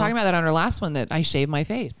 Well, we were talking about that on our last one, that I shaved my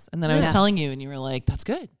face. And then I was telling you, and you were like, that's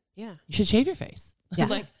good. Yeah. You should shave your face. Yeah. I'm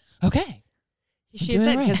like, okay. She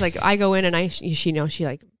said, because like I go in and she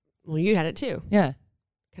like, well, you had it too. Yeah.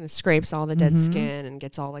 Kind of scrapes all the dead skin and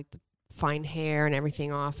gets all like the fine hair and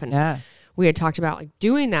everything off. And we had talked about like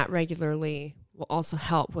doing that regularly will also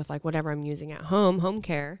help with like whatever I'm using at home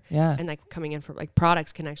care. Yeah. And like coming in for like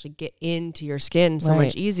products can actually get into your skin so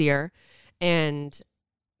much easier. And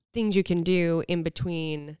things you can do in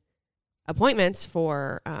between appointments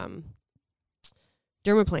for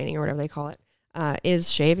dermaplaning or whatever they call it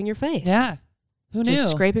is shaving your face. Yeah. Who knew?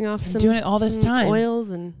 Just scraping off some doing it all this time. oils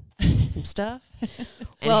and some stuff.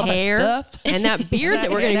 And hair. Stuff. And that beard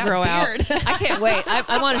that we're going to grow out. I can't wait.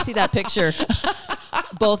 I want to see that picture.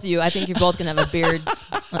 Both of you. I think you're both going to have a beard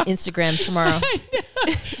on Instagram tomorrow.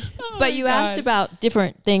 But you asked about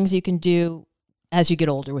different things you can do as you get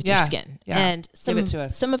older with your skin. Yeah. And give it to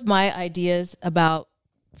us. Some of my ideas about,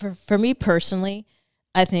 for me personally,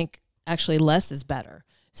 I think actually less is better.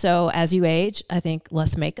 So as you age, I think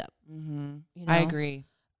less makeup. Mm-hmm. You know? I agree.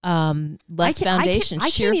 Less foundation,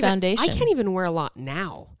 sheer foundation. I can't even wear a lot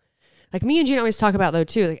now. Like me and Gina always talk about though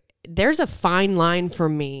too. Like, there's a fine line for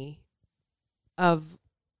me of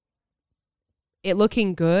it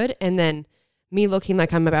looking good and then me looking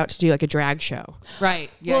like I'm about to do like a drag show. Right.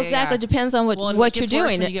 Yeah, well, exactly. Depends on what you're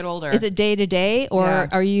doing. When you get older. Is it day to day, or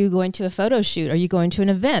are you going to a photo shoot? Are you going to an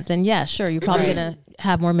event? Then yeah, sure, you're probably going to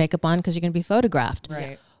have more makeup on because you're going to be photographed.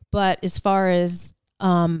 Right. But as far as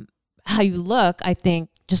how you look, I think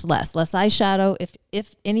just less eyeshadow.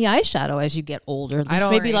 If any eyeshadow as you get older, just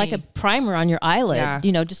maybe like a primer on your eyelid,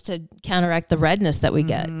 you know, just to counteract the redness that we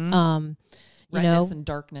get. Redness and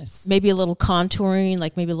darkness. Maybe a little contouring,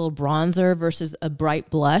 like maybe a little bronzer versus a bright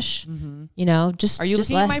blush. You know, Are you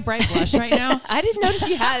looking at my bright blush right now? I didn't notice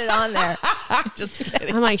you had it on there. Just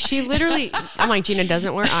kidding. I'm like, I'm like, Gina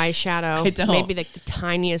doesn't wear eyeshadow. I don't. Maybe like the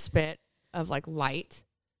tiniest bit of like light.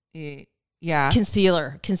 Yeah.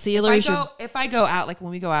 Concealer. If I go out, like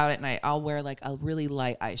when we go out at night, I'll wear like a really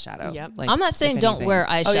light eyeshadow. Yep. Like, I'm not saying don't wear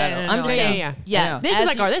eyeshadow. Oh, yeah, no, I'm just saying, yeah.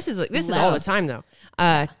 This is all the time though.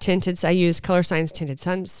 Tinted. I use Color Science tinted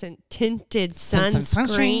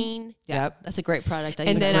sunscreen. Yep. That's a great product.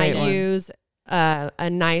 And then I use a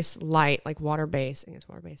nice light, like water-based, I think it's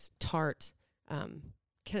water-based, Tarte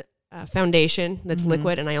foundation that's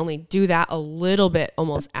liquid. And I only do that a little bit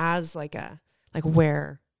almost as like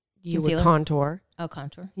where you Concealer? would contour. Oh,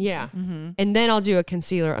 contour. Yeah. And then I'll do a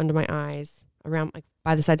concealer under my eyes, around like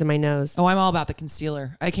by the sides of my nose. Oh, I'm all about the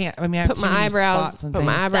concealer. I have put my eyebrows on.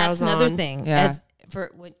 That's another on. thing. Yeah.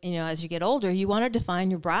 As you get older, you want to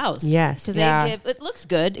define your brows. Yes. Because it looks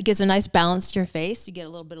good. It gives a nice balance to your face. You get a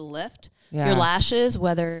little bit of lift. Yeah. Your lashes,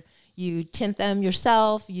 whether you tint them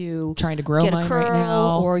yourself, you trying to grow get mine a curl, right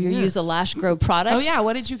now, or you use a lash grow product. Oh yeah,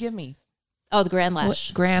 what did you give me? Oh, the Grand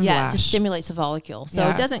Lash. Grand yeah, Lash. it just stimulates the follicle. So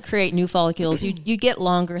it doesn't create new follicles. You get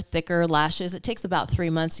longer, thicker lashes. It takes about 3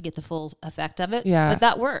 months to get the full effect of it. Yeah. But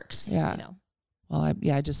that works. Yeah. You know. Well,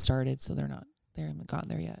 I just started, so they haven't gotten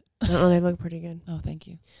there yet. Oh, they look pretty good. Oh, thank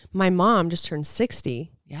you. My mom just turned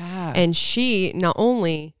 60. Yeah. And she not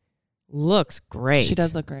only looks great. She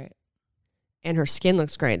does look great. And her skin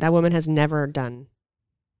looks great. That woman has never done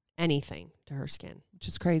anything to her skin. Which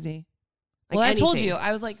is crazy. Like well, anything. I told you.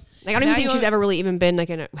 I was like I don't even think she's ever really even been like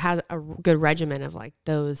has a good regimen of like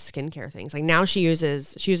those skincare things. Like now she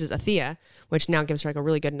uses Athea, which now gives her like a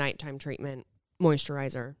really good nighttime treatment,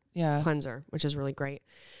 moisturizer, cleanser, which is really great.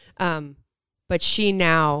 But she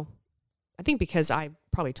now, I think because I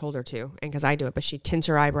probably told her to, and because I do it, but she tints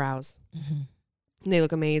her eyebrows. Mm-hmm. And they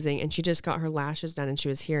look amazing. And she just got her lashes done, and she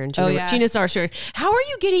was here. And Gina saw her. How are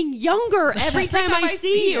you getting younger every time I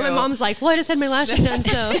see you? And my mom's like, well, I just had my lashes done.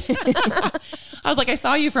 So I was like, I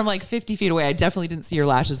saw you from like 50 feet away. I definitely didn't see your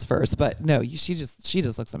lashes first, but no, she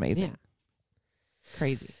just looks amazing. Yeah.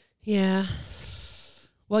 Crazy. Yeah.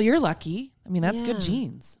 Well, you're lucky. I mean, that's good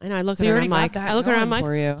genes. I know. I look at her and I'm like, all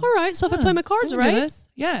right. So if I play my cards right, that's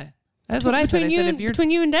what I said. I said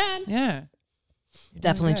between you and Dad,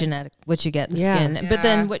 definitely genetic. What you get in the skin, but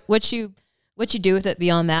then what you do with it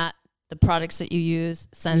beyond that, the products that you use,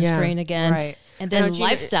 sunscreen again, right, and then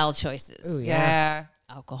lifestyle choices. Ooh,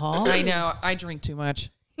 Alcohol. I know. I drink too much.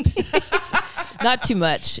 Not too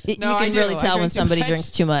much. You can really tell when somebody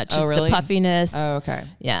drinks too much. Oh, really? The puffiness. Oh, okay.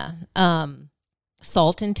 Yeah.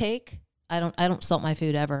 Salt intake. I don't salt my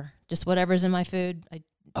food ever. Just whatever's in my food.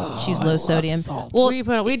 She's low sodium. Salt.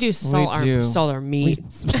 Well, we do salt our meat.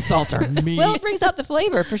 Salt our meat. Well, it brings out the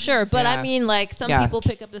flavor for sure. But I mean, like some people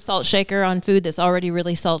pick up the salt shaker on food that's already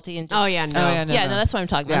really salty and just, no, that's what I'm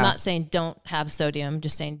talking about. I'm not saying don't have sodium. I'm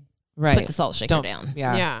just saying put the salt shaker down.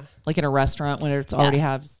 Yeah. Like in a restaurant when it's already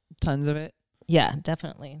has tons of it. Yeah,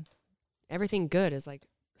 definitely. Everything good is like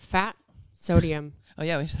fat, sodium. Oh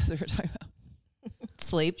yeah, that's what we were talking about.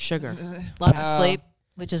 Sleep, sugar, lots of sleep,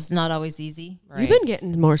 which is not always easy. Right. You've been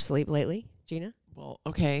getting more sleep lately, Gina. Well,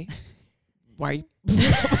 okay. Why?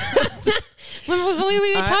 When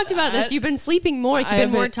we talked about this, you've been sleeping more. You've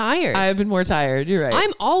been more tired. I've been more tired. You're right.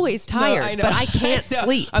 I'm always tired, I know. but I can't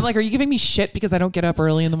sleep. I'm like, are you giving me shit because I don't get up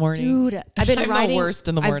early in the morning? Dude, I've been riding. The worst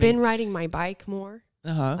in the morning. I've been riding my bike more,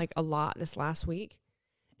 like a lot this last week.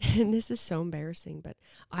 And this is so embarrassing, but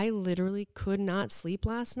I literally could not sleep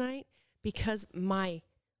last night because my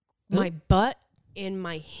butt and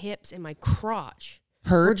my hips and my crotch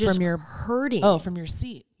hurt just from your hurting. Oh, from your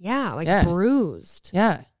seat. Yeah, bruised.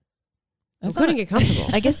 Yeah. I couldn't get comfortable.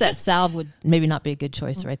 I guess that salve would maybe not be a good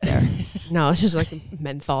choice right there. No, it's just like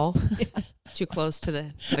menthol. Too close to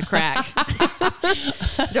the crack.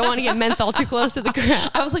 Don't want to get menthol too close to the crack.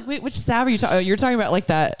 I was like, wait, which salve are you talking? You're talking about like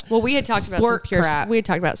that. Well, we had talked about some pure crap. We had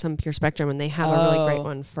talked about some Pure Spectrum, and they have a really great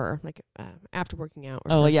one for like after working out.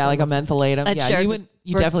 Or like a mentholatum. Yeah,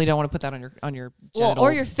 you definitely don't want to put that on your genitals.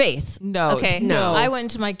 Or your face. No. Okay. No. I went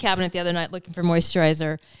into my cabinet the other night looking for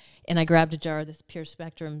moisturizer. And I grabbed a jar of this Pure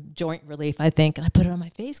Spectrum joint relief, I think, and I put it on my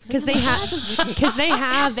face because they have a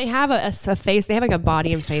face. They have like a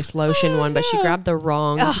body and face lotion one, but she grabbed the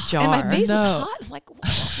wrong jar. And my face was hot. I'm like,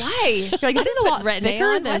 why? You're like, this is a lot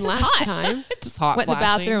thicker than last time. Just hot. Went in the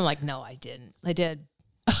bathroom. Like, no, I didn't. I did.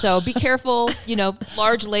 So be careful.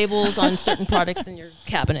 Large labels on certain products in your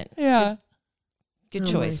cabinet. Yeah, good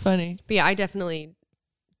choice. It's funny. But yeah, I definitely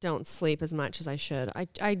don't sleep as much as I should.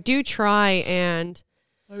 I do try and.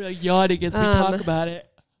 I'm like yawning as we talk about it.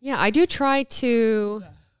 Yeah, I do try to.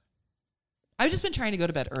 I've just been trying to go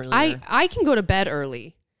to bed earlier. I can go to bed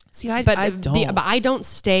early. See, I don't. But I don't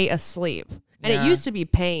stay asleep. And it used to be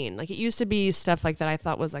pain. Like it used to be stuff like that I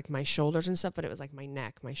thought was like my shoulders and stuff, but it was like my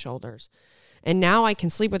neck, my shoulders. And now I can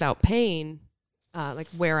sleep without pain, like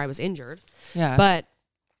where I was injured. Yeah. But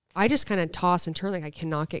I just kind of toss and turn, like I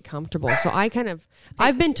cannot get comfortable. So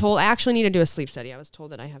I've been told, I actually need to do a sleep study. I was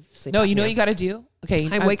told that I have sleep apnea. You know what you got to do? Okay.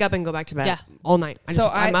 I wake up and go back to bed all night.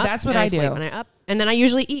 I'm up, that's what I do. Sleep, and I up, and then I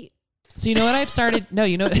usually eat. So you know what I've started? No,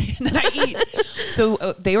 you know what? And then I eat. So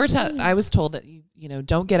they were. I was told that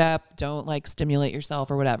don't get up, don't like stimulate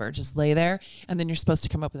yourself or whatever. Just lay there, and then you're supposed to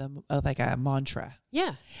come up with a mantra.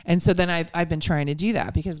 Yeah. And so then I've been trying to do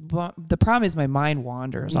that because the problem is my mind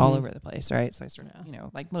wanders all over the place, right? So I start,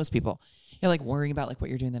 like most people, you're like worrying about like what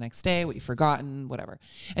you're doing the next day, what you've forgotten, whatever.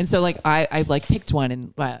 And so like I like picked one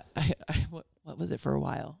and what was it for a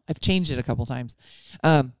while? I've changed it a couple times.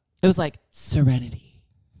 It was like serenity.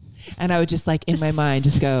 And I would just like in my mind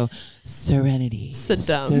just go serenity,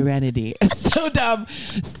 serenity. It's so dumb,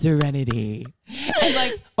 serenity,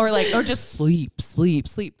 and or just sleep.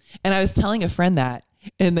 And I was telling a friend that,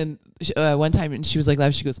 And then one time, and she was like,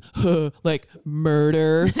 she goes, like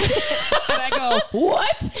murder. And I go,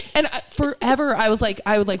 what? And forever, I would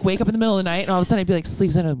like wake up in the middle of the night, and all of a sudden I'd be like,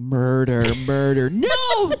 sleep, and murder.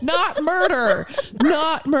 No, not murder.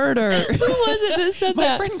 Not murder. Who was it that said My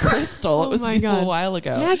that? friend Crystal. Oh it was my a God. while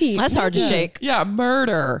ago. Maggie, That's hard to shake. Yeah,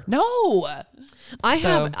 murder. No. I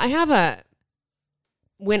have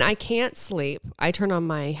when I can't sleep, I turn on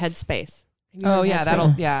my Headspace. Oh yeah,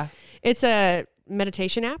 Headspace? It's a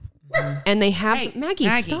meditation app, and they have Maggie,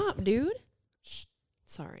 stop, dude.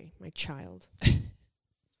 Sorry, my child.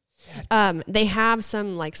 They have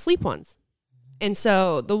some like sleep ones. And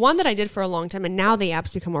so the one that I did for a long time, and now the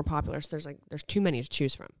apps become more popular, so there's too many to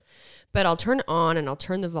choose from. But I'll turn it on and I'll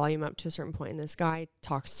turn the volume up to a certain point, and this guy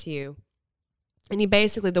talks to you. And he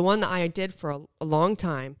basically, the one that I did for a long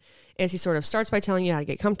time is he sort of starts by telling you how to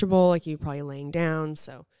get comfortable, like you probably laying down.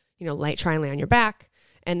 So, try and lay on your back,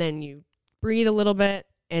 and then you breathe a little bit.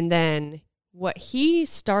 And then what he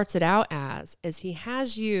starts it out as is he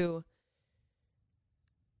has you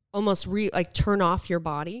almost turn off your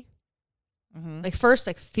body. Mm-hmm. Like first,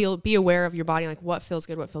 be aware of your body, like what feels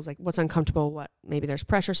good, what feels like what's uncomfortable, what maybe there's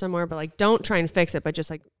pressure somewhere, but like don't try and fix it, but just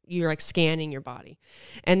like you're like scanning your body.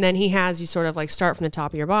 And then he has you sort of like start from the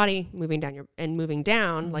top of your body, moving down,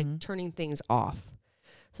 mm-hmm. like turning things off.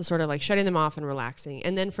 So sort of like shutting them off and relaxing.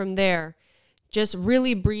 And then from there, just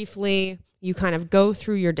really briefly, you kind of go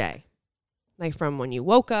through your day, like from when you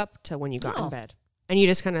woke up to when you got in bed, and you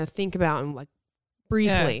just kind of think about and like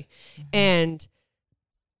briefly. Yeah. Mm-hmm. And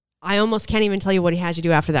I almost can't even tell you what he has you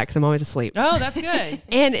do after that because I'm always asleep. Oh, that's good.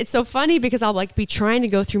 And it's so funny because I'll like be trying to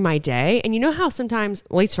go through my day. And you know how sometimes,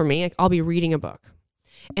 at least for me, like, I'll be reading a book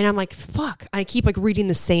and I'm like, fuck, I keep like reading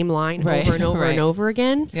the same line over and over and over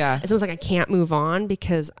again. Yeah. It's almost like I can't move on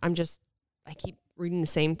because I keep reading the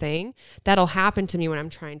same thing. That'll happen to me when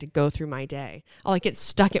I'm trying to go through my day. I'll like get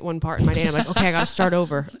stuck at one part in my day and I'm like, okay, I got to start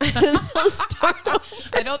over.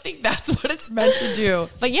 I don't think that's what it's meant to do.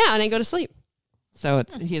 But yeah, and I go to sleep. So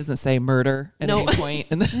he doesn't say murder at any point.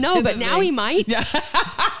 But now he might. Yeah.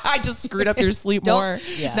 I just screwed up your sleep more.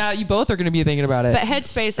 Yeah. Now you both are going to be thinking about it. But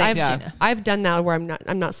Headspace, I've done that where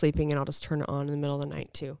I'm not sleeping and I'll just turn it on in the middle of the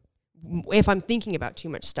night too. If I'm thinking about too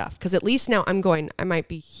much stuff, because at least now I might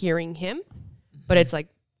be hearing him, but it's like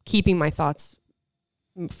keeping my thoughts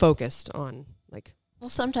focused on like. Well,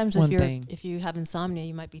 sometimes if you have insomnia,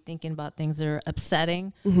 you might be thinking about things that are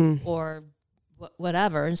upsetting mm-hmm. or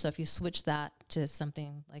whatever. And so if you switch that to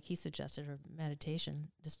something like he suggested or meditation,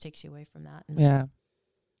 just takes you away from that. And yeah.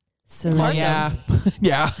 Serenity.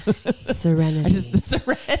 Yeah. Serenity.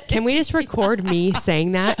 Serenity. Can we just record me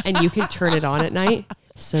saying that and you can turn it on at night?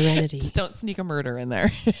 Serenity. Just don't sneak a murder in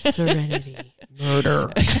there. Serenity.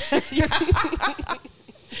 Murder.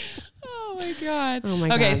 Oh my God.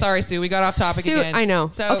 God. Okay, sorry, Sue. We got off topic again. I know.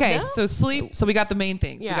 So, so sleep. So we got the main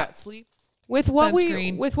things. Yeah. We got sleep. With what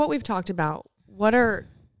we've talked about,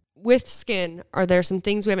 with skin, are there some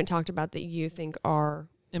things we haven't talked about that you think are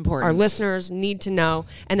important, our listeners need to know?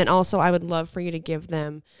 And then also I would love for you to give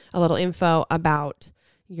them a little info about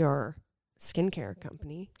your skincare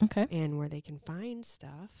company. Okay. And where they can find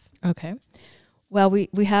stuff. Okay. Well,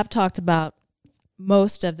 we have talked about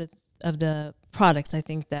most of the products I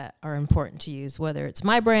think that are important to use, whether it's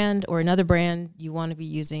my brand or another brand. You want to be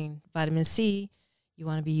using vitamin C. You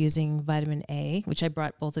want to be using vitamin A, which I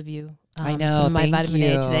brought both of you. I know. Some of my vitamin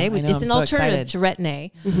A today. It's an alternative to Retin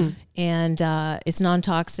A, mm-hmm. and it's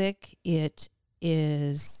non-toxic. It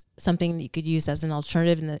is something that you could use as an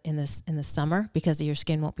alternative in the summer because your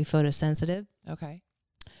skin won't be photosensitive. Okay.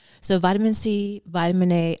 So vitamin C,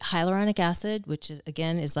 vitamin A, hyaluronic acid, which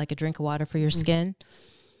is like a drink of water for your skin.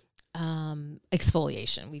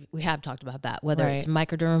 Exfoliation. We have talked about that. Whether it's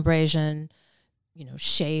microdermabrasion,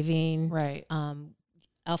 shaving, right.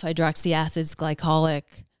 Alpha hydroxy acids, glycolic,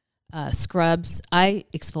 scrubs. I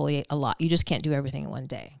exfoliate a lot. You just can't do everything in one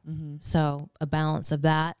day. Mm-hmm. So a balance of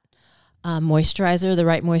that. Moisturizer, the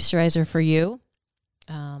right moisturizer for you.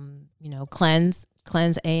 Cleanse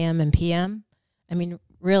AM and PM. I mean,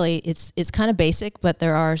 really, it's kind of basic, but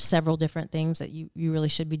there are several different things that you really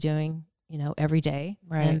should be doing, every day.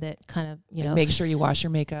 Right. And that kind of, like make sure you wash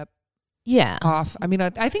your makeup off. I mean,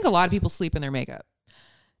 I think a lot of people sleep in their makeup.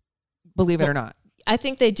 Believe it or not. I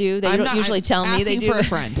think they do. They don't usually tell me they do. For a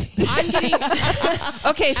friend. I'm getting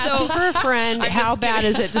okay. So for a friend, how bad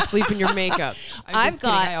is it to sleep in your makeup?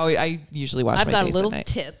 I usually wash. I've my got face a little at night.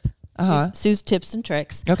 tip. Sue's tips and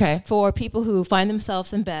tricks. Okay. For people who find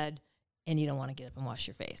themselves in bed and you don't want to get up and wash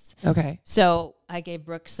your face. Okay. So I gave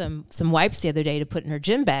Brooke some wipes the other day to put in her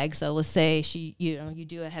gym bag. So let's say you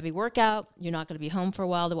do a heavy workout. You're not going to be home for a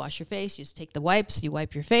while to wash your face. You just take the wipes. You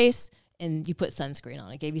wipe your face. and you put sunscreen on.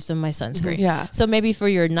 I gave you some of my sunscreen. Yeah. So maybe for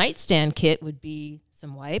your nightstand kit would be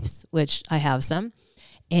some wipes, which I have some,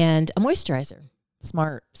 and a moisturizer.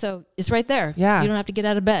 Smart. So it's right there. Yeah. You don't have to get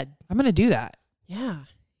out of bed. I'm going to do that. Yeah.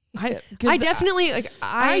 I definitely like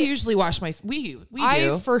I usually wash my we do.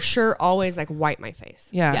 I for sure always like wipe my face.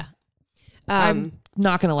 Yeah. I'm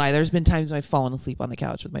not gonna lie. There's been times when I've fallen asleep on the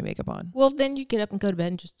couch with my makeup on. Well, then you get up and go to bed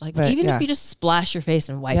and just like, But, even yeah. if you just splash your face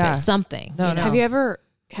and wipe Yeah. it, something. No, you know? no.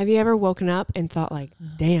 Have you ever woken up and thought like,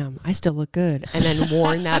 damn, I still look good, and then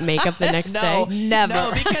worn that makeup the next day?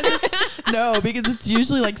 Never. No, because it's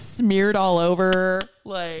usually like smeared all over.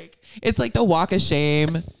 Like it's like the walk of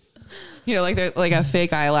shame. You know, like a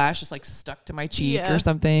fake eyelash just like stuck to my cheek or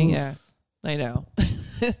something. Oof. Yeah, I know.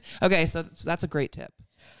 Okay, so that's a great tip.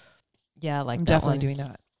 Yeah, like I'm that definitely one. doing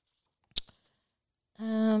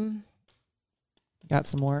that. Got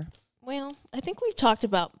some more? Well, I think we've talked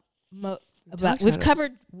about we've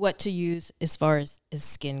covered what to use as far as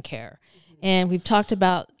skincare, and we've talked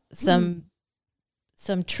about some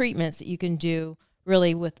treatments that you can do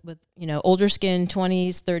really with older skin,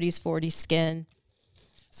 20s, 30s, 40s skin.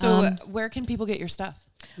 So where can people get your stuff?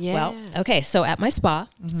 Yeah. Well, okay, so at my spa,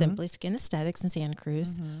 Simply Skin Aesthetics in Santa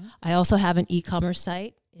Cruz. I also have an e-commerce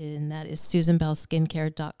site, and that is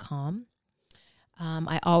susanbellskincare.com.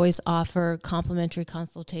 I always offer complimentary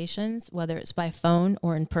consultations, whether it's by phone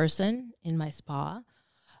or in person in my spa.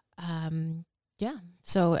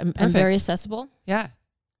 So I'm very accessible. Yeah.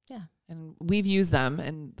 Yeah. And we've used them,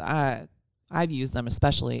 and I've used them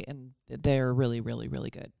especially, and they're really, really,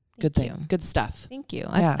 really good. Good stuff. Thank you.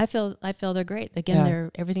 Yeah. I feel they're great. Again,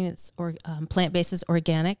 they're everything that's plant-based is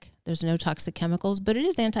organic. There's no toxic chemicals, but it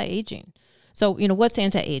is anti-aging. So, what's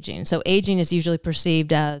anti-aging? So aging is usually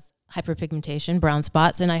perceived as hyperpigmentation, brown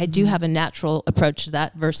spots, and I do have a natural approach to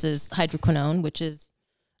that versus hydroquinone, which is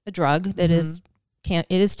a drug that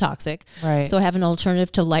it is toxic. Right. So I have an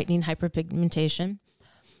alternative to lightening hyperpigmentation.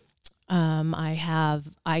 I have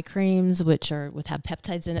eye creams, which have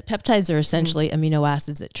peptides in it. Peptides are essentially amino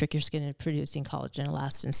acids that trick your skin into producing collagen and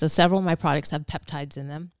elastin. So several of my products have peptides in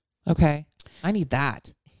them. Okay. I need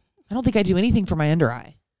that. I don't think I do anything for my under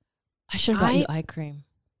eye. I should have bought you eye cream.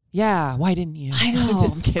 Yeah. Why didn't you? I know. I'm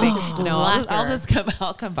just kidding. Oh, No,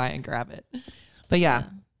 I'll come by and grab it. But yeah.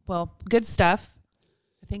 Well, good stuff.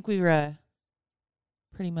 I think we were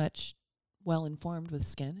pretty much well informed with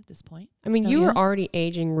skin at this point. I mean, you were already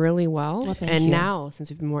aging really well, thank and you. now since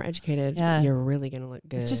we've been more educated, you're really gonna look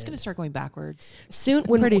good. It's just gonna start going backwards soon.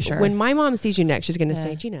 I'm pretty sure. When my mom sees you next, she's gonna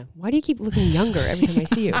say, "Gina, why do you keep looking younger every time I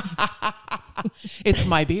see you?" It's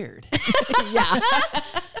my beard. Yeah.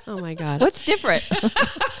 Oh my God. What's different?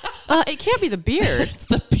 It can't be the beard. It's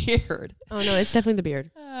the beard. Oh no, it's definitely the beard.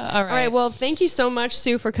 All right. Well, thank you so much,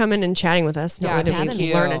 Sue, for coming and chatting with us. Yeah, thank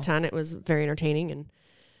you. Learned a ton. It was very entertaining and.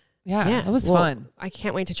 Yeah, it was fun. I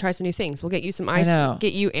can't wait to try some new things. We'll get you some eye.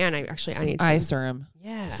 Get you and I need some eye serum.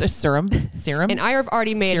 Yeah, serum. And I have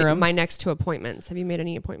already made my next 2 appointments. Have you made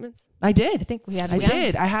any appointments? I did. I think we had. I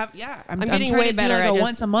did. I have. Yeah, I'm getting way better at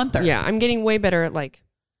once a month. Yeah, I'm getting way better at like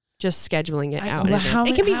just scheduling it out.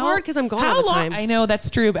 It can be hard because I'm gone all the time. I know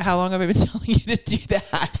that's true, but how long have I been telling you to do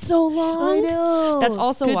that? So long. I know. That's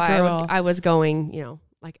also Good why girl. I was going,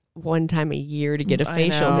 like one time a year to get a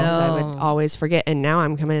facial because I would always forget. And now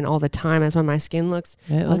I'm coming in all the time. That's why my skin looks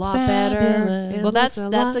a lot better. Well, that's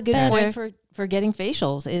a good point for getting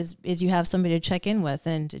facials is you have somebody to check in with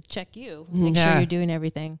and to check you, make sure you're doing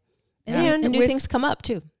everything. And new things come up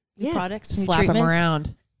too. New products, slap them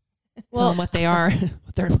around. Tell them what they are,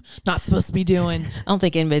 what they're not supposed to be doing. I don't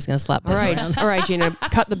think anybody's going to slap them around. All right, Gina,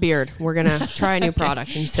 cut the beard. We're gonna try a new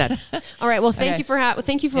product instead. All right. Well, thank you for having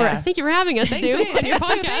us, Sue, on your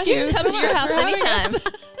podcast. You can come to your house anytime.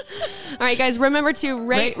 All right, guys. Remember to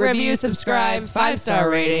rate, review, subscribe, 5-star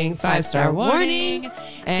rating, 5-star warning,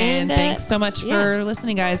 and thanks so much for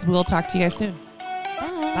listening, guys. We'll talk to you guys soon.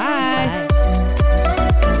 Bye.